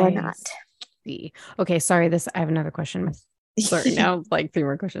 but you are not. See. Okay, sorry. I have another question. Sorry, now like 3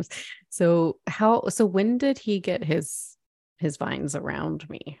 more questions. So when did he get his vines around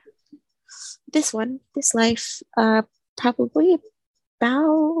me? This life, probably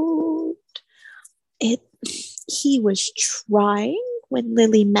about it. He was trying when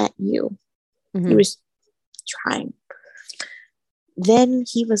Lily met you. He was trying. Then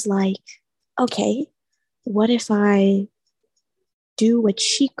he was like, okay, what if I do what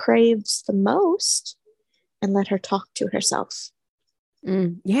she craves the most and let her talk to herself?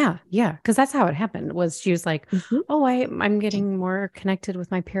 Yeah. Because that's how it happened. Was she was like, oh, I'm getting more connected with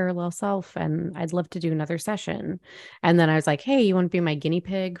my parallel self, and I'd love to do another session. And then I was like, hey, you want to be my guinea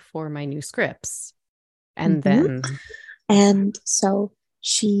pig for my new scripts? And then, and so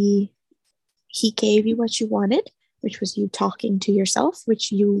he gave you what you wanted, which was you talking to yourself,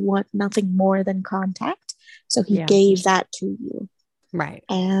 which you want nothing more than contact. So he gave that to you. Right.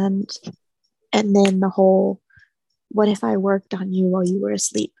 And then the whole, what if I worked on you while you were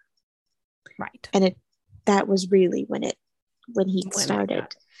asleep? Right. And that was really when he started.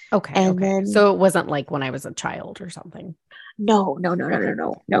 Okay. And then, so it wasn't like when I was a child or something. No.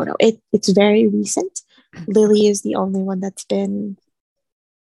 It's very recent. Lily is the only one that's been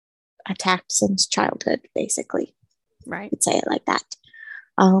attacked since childhood, basically. Right. I'd say it like that.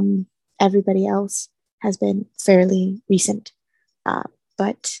 Everybody else has been fairly recent.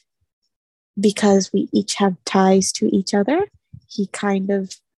 But because we each have ties to each other, he kind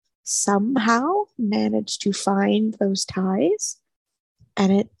of somehow managed to find those ties.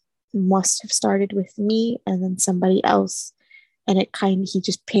 And it must have started with me and then somebody else. And he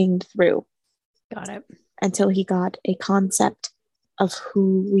just pinged through. Got it. Until he got a concept of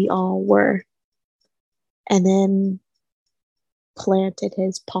who we all were. And then planted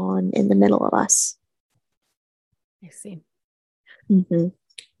his pawn in the middle of us. I see. Mm-hmm.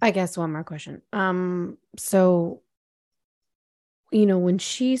 I guess one more question. So, when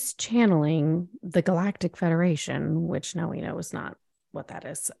she's channeling the Galactic Federation, which now we know is not what that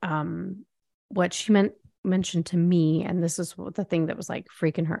is, what she mentioned to me, and this is the thing that was like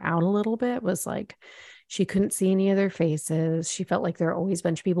freaking her out a little bit, was like she couldn't see any of their faces. She felt like there are always a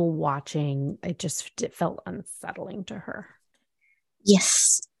bunch of people watching. It felt unsettling to her.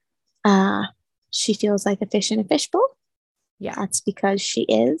 Yes. She feels like a fish in a fishbowl. Yeah. That's because she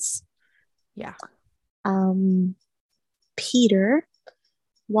is. Yeah. Peter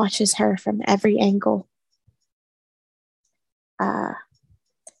watches her from every angle. And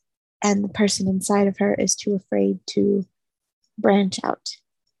the person inside of her is too afraid to branch out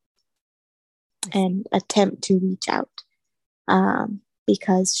and attempt to reach out,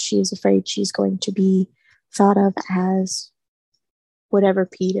 because she is afraid she's going to be thought of as whatever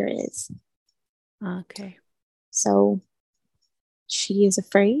Peter is. Okay. So she is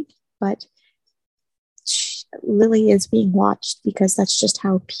afraid, but Lily is being watched because that's just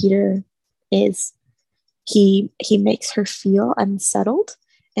how Peter is. He makes her feel unsettled,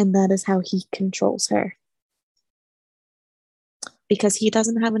 and that is how he controls her. Because he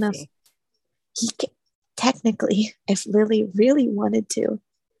doesn't have enough. Technically, if Lily really wanted to,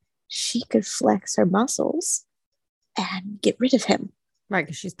 she could flex her muscles and get rid of him. Right,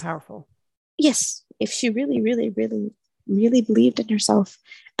 because she's powerful. Yes, if she really, really, really, really believed in herself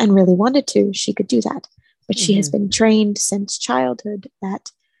and really wanted to, she could do that. But she has been trained since childhood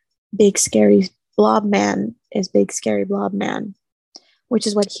that big, scary blob man is big, scary blob man, which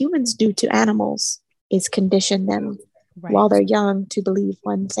is what humans do to animals, is condition them while they're young to believe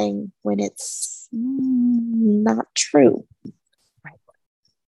one thing when it's not true. Right.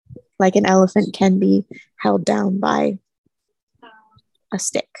 Like an elephant can be held down by a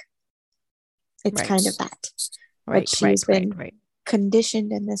stick. It's kind of that. But she's been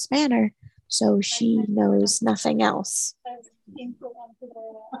conditioned in this manner, so she knows nothing else.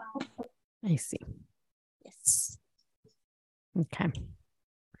 I see. Yes. Okay.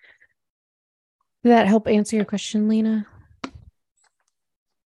 Did that help answer your question, Lena?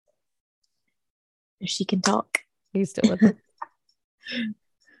 She can talk. Are you still with us?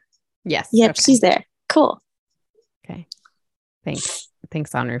 Yes. Yep, okay. She's there. Cool. Okay. Thanks,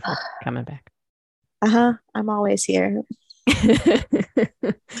 Honor, for coming back. I'm always here.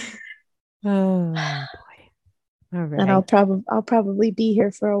 Oh boy. All right. And I'll probably be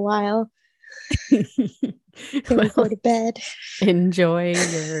here for a while. Till we go to bed. Enjoy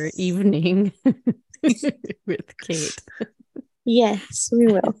your evening with Kate. Yes, we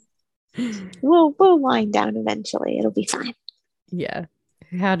will. We'll wind down eventually. It'll be fine. Yeah.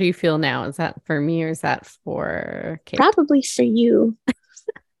 How do you feel now? Is that for me or is that for Kate? Probably for you.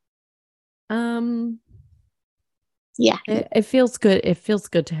 Yeah. It feels good. It feels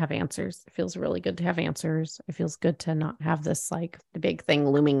good to have answers. It feels really good to have answers. It feels good to not have this like the big thing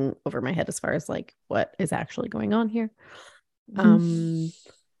looming over my head as far as like what is actually going on here. It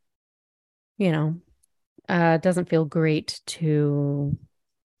doesn't feel great to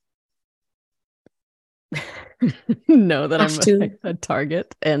know that have I'm to. a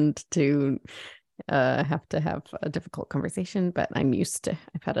target and to have to have a difficult conversation, but I'm used to,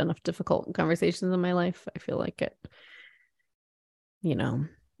 I've had enough difficult conversations in my life. I feel like it,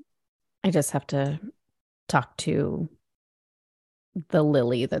 I just have to talk to the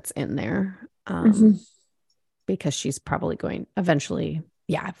Lily that's in there. Because she's probably going eventually.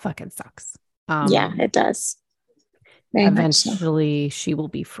 Yeah, it fucking sucks. Yeah, it does. Very Eventually she will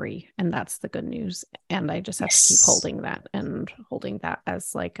be free, and that's the good news. And I just have to keep holding that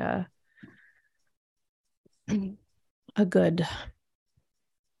as like a good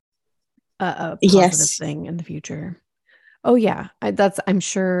a positive thing in the future. Oh yeah, I'm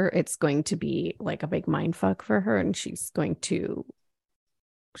sure it's going to be like a big mind fuck for her, and it's going to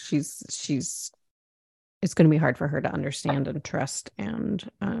be hard for her to understand and trust and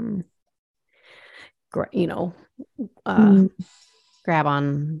grab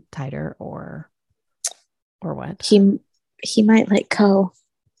on tighter or what. He might let go,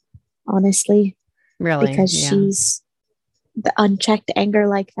 honestly. Really? Because the unchecked anger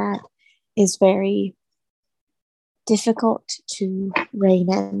like that is very difficult to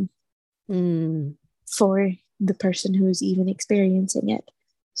rein in for the person who's even experiencing it.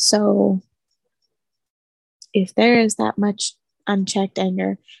 So if there is that much unchecked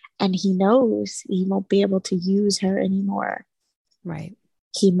anger and he knows he won't be able to use her anymore, right,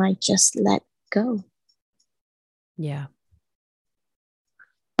 he might just let go. Yeah.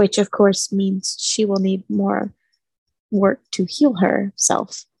 Which of course means she will need more work to heal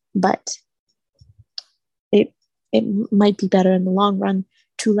herself, but it might be better in the long run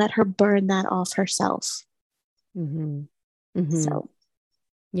to let her burn that off herself. So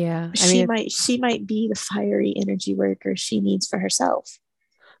yeah, she might be the fiery energy worker she needs for herself,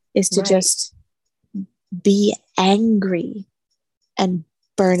 is to just be angry and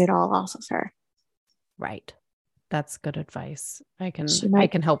burn it all off of her. Right. That's good advice. I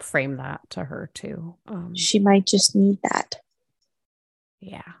can help frame that to her too. She might just need that.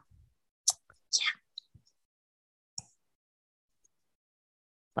 Yeah.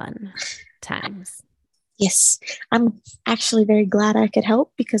 Fun times. Yes. I'm actually very glad I could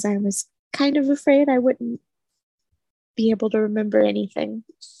help, because I was kind of afraid I wouldn't be able to remember anything.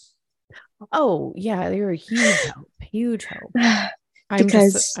 Oh, yeah, you're a huge help.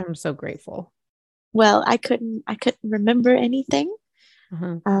 I'm so grateful. Well, I couldn't remember anything.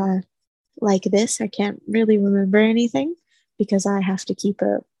 Like this, I can't really remember anything because I have to keep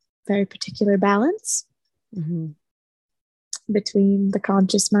a very particular balance between the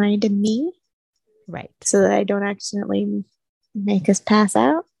conscious mind and me. Right. So that I don't accidentally make us pass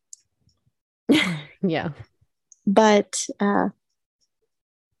out. Yeah. But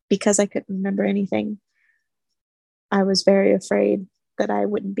because I couldn't remember anything, I was very afraid that I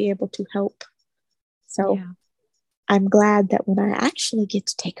wouldn't be able to help. So I'm glad that when I actually get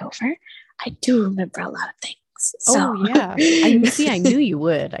to take over, I do remember a lot of things. So. Oh yeah, I knew you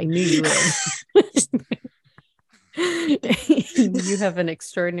would. You have an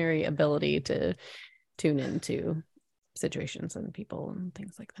extraordinary ability to tune into situations and people and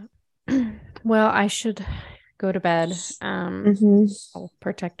things like that. Well, I should go to bed. I'll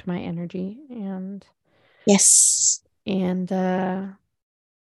protect my energy and yes, and yeah,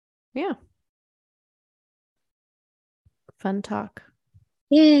 fun talk.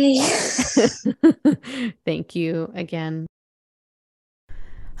 Yay. Thank you again.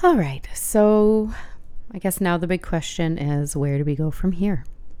 All right, so I guess now the big question is, where do we go from here?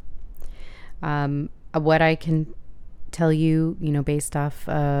 What I can tell you, based off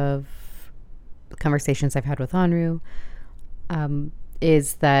of the conversations I've had with Anru,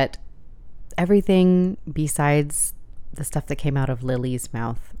 is that everything besides the stuff that came out of Lily's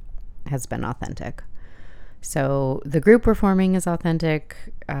mouth has been authentic. So the group we're forming is authentic.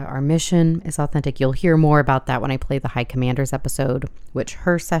 Our mission is authentic. You'll hear more about that when I play the High Commanders episode, which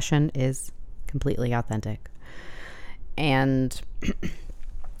her session is completely authentic. And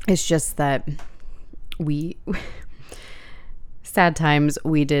it's just that sad times,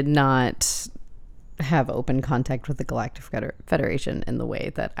 we did not have open contact with the Galactic Federation in the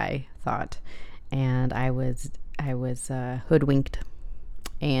way that I thought. And I was hoodwinked.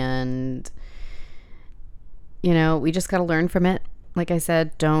 And we just got to learn from it. Like I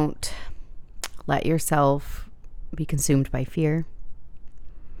said, don't let yourself be consumed by fear.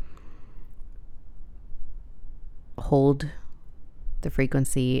 Hold the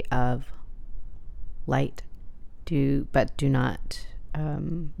frequency of light. But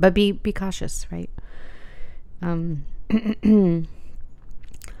be cautious, right?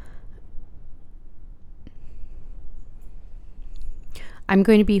 I'm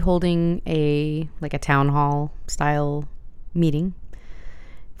going to be holding a town hall style meeting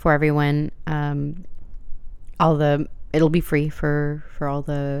for everyone. It'll be free for all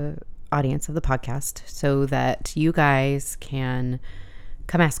the audience of the podcast so that you guys can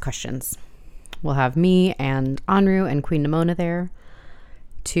come ask questions. We'll have me and Anru and Queen Nimona there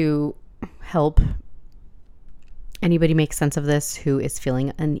to help anybody make sense of this who is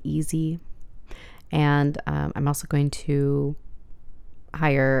feeling uneasy. And I'm also going to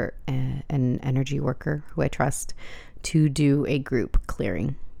hire an energy worker who I trust to do a group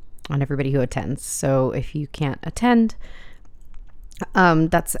clearing on everybody who attends. So if you can't attend,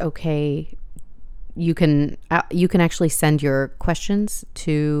 that's okay. You can actually send your questions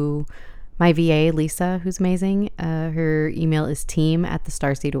to my VA, Lisa, who's amazing. Her email is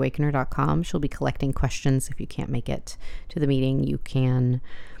team@thestarseedawakener.com. She'll be collecting questions. If you can't make it to the meeting, you can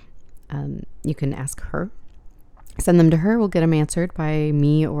ask her. Send them to her. We'll get them answered by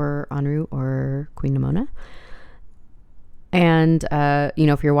me or Anru or Queen Nimona. And,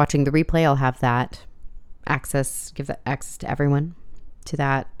 if you're watching the replay, I'll have that access, give that access to everyone to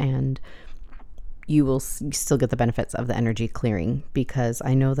that. And you will still get the benefits of the energy clearing, because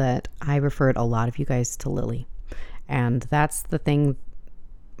I know that I referred a lot of you guys to Lily. And that's the thing.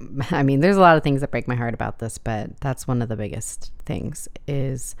 I mean, there's a lot of things that break my heart about this, but that's one of the biggest things,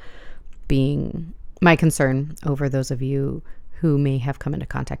 is being my concern over those of you who may have come into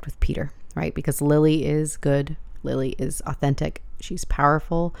contact with Pietr, right? Because Lily is good. Lily is authentic. She's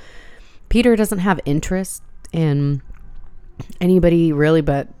powerful. Pietr doesn't have interest in anybody really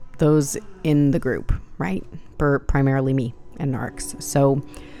but those in the group, right? Primarily me and Narks.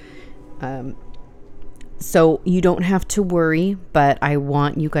 So you don't have to worry, but I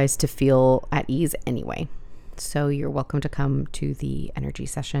want you guys to feel at ease anyway. So you're welcome to come to the energy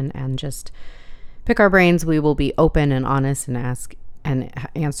session and just pick our brains. We will be open and honest and ask and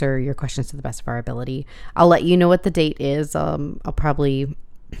answer your questions to the best of our ability. I'll let you know what the date is. I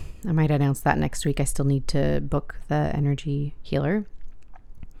might announce that next week. I still need to book the energy healer.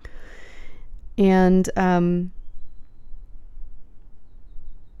 And, I'm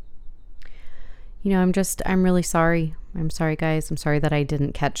really sorry. I'm sorry, guys. I'm sorry that I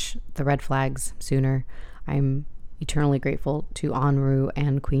didn't catch the red flags sooner. I'm eternally grateful to Anru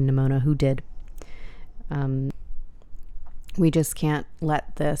and Queen Nimona who did. We just can't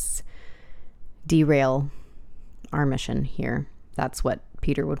let this derail our mission here. That's what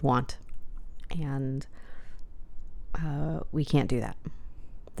Pietr would want. And we can't do that.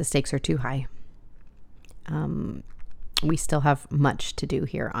 The stakes are too high. We still have much to do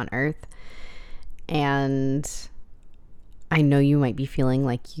here on Earth. And I know you might be feeling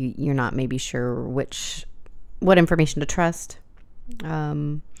like you're not maybe sure what information to trust.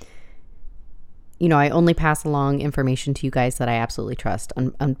 I only pass along information to you guys that I absolutely trust.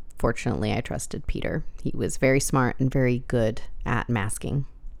 Unfortunately, I trusted Pietr. He was very smart and very good at masking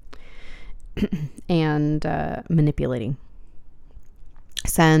and manipulating.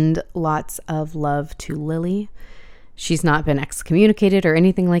 Send lots of love to Lily. She's not been excommunicated or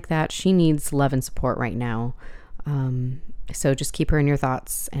anything like that. She needs love and support right now. So just keep her in your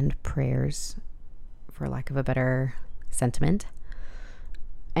thoughts and prayers, for lack of a better sentiment.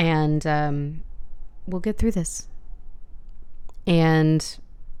 And we'll get through this. And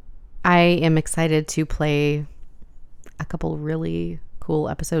I am excited to play a couple really cool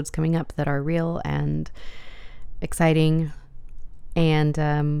episodes coming up that are real and exciting. And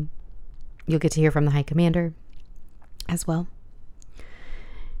you'll get to hear from the High Commander as well.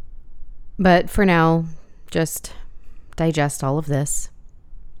 But for now, just digest all of this.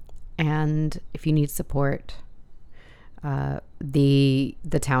 And if you need support, the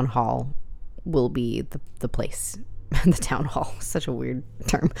town hall will be the place. The town hall, such a weird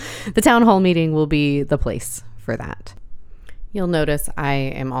term. The town hall meeting will be the place for that. You'll notice I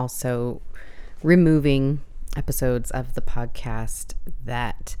am also removing episodes of the podcast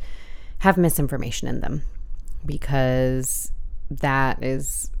that have misinformation in them, because that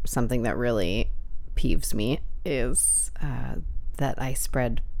is something that really peeves me, is that I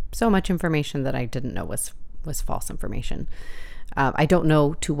spread so much information that I didn't know was false information. I don't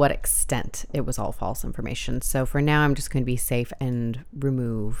know to what extent it was all false information. So for now, I'm just going to be safe and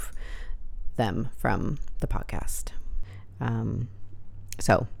remove them from the podcast.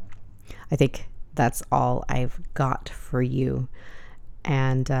 So I think that's all I've got for you.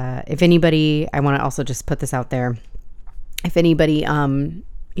 And if anybody, I want to also just put this out there. If anybody,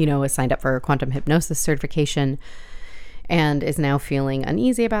 is signed up for a quantum hypnosis certification and is now feeling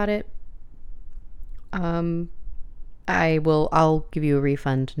uneasy about it, I'll give you a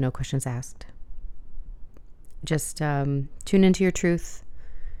refund, no questions asked. just tune into your truth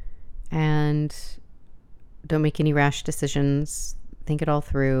and don't make any rash decisions. Think it all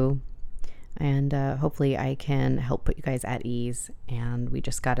through. And hopefully I can help put you guys at ease. And we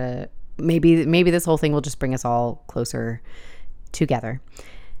just gotta, maybe this whole thing will just bring us all closer together.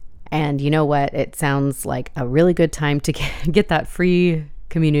 And you know what? It sounds like a really good time to get that free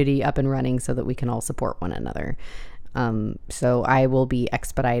community up and running so that we can all support one another. So I will be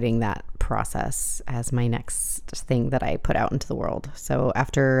expediting that process as my next thing that I put out into the world. So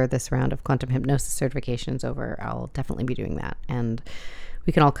after this round of quantum hypnosis certifications over, I'll definitely be doing that. And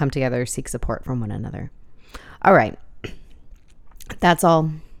we can all come together, seek support from one another. All right. That's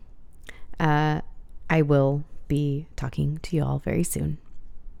all. I will be talking to you all very soon.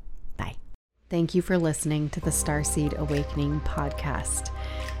 Bye. Thank you for listening to the Starseed Awakening podcast.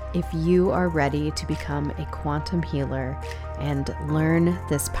 If you are ready to become a quantum healer and learn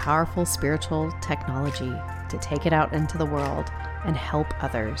this powerful spiritual technology to take it out into the world and help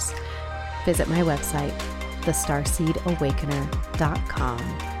others, visit my website,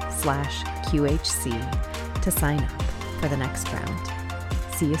 thestarseedawakener.com/QHC to sign up for the next round.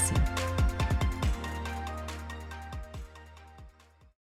 See you soon.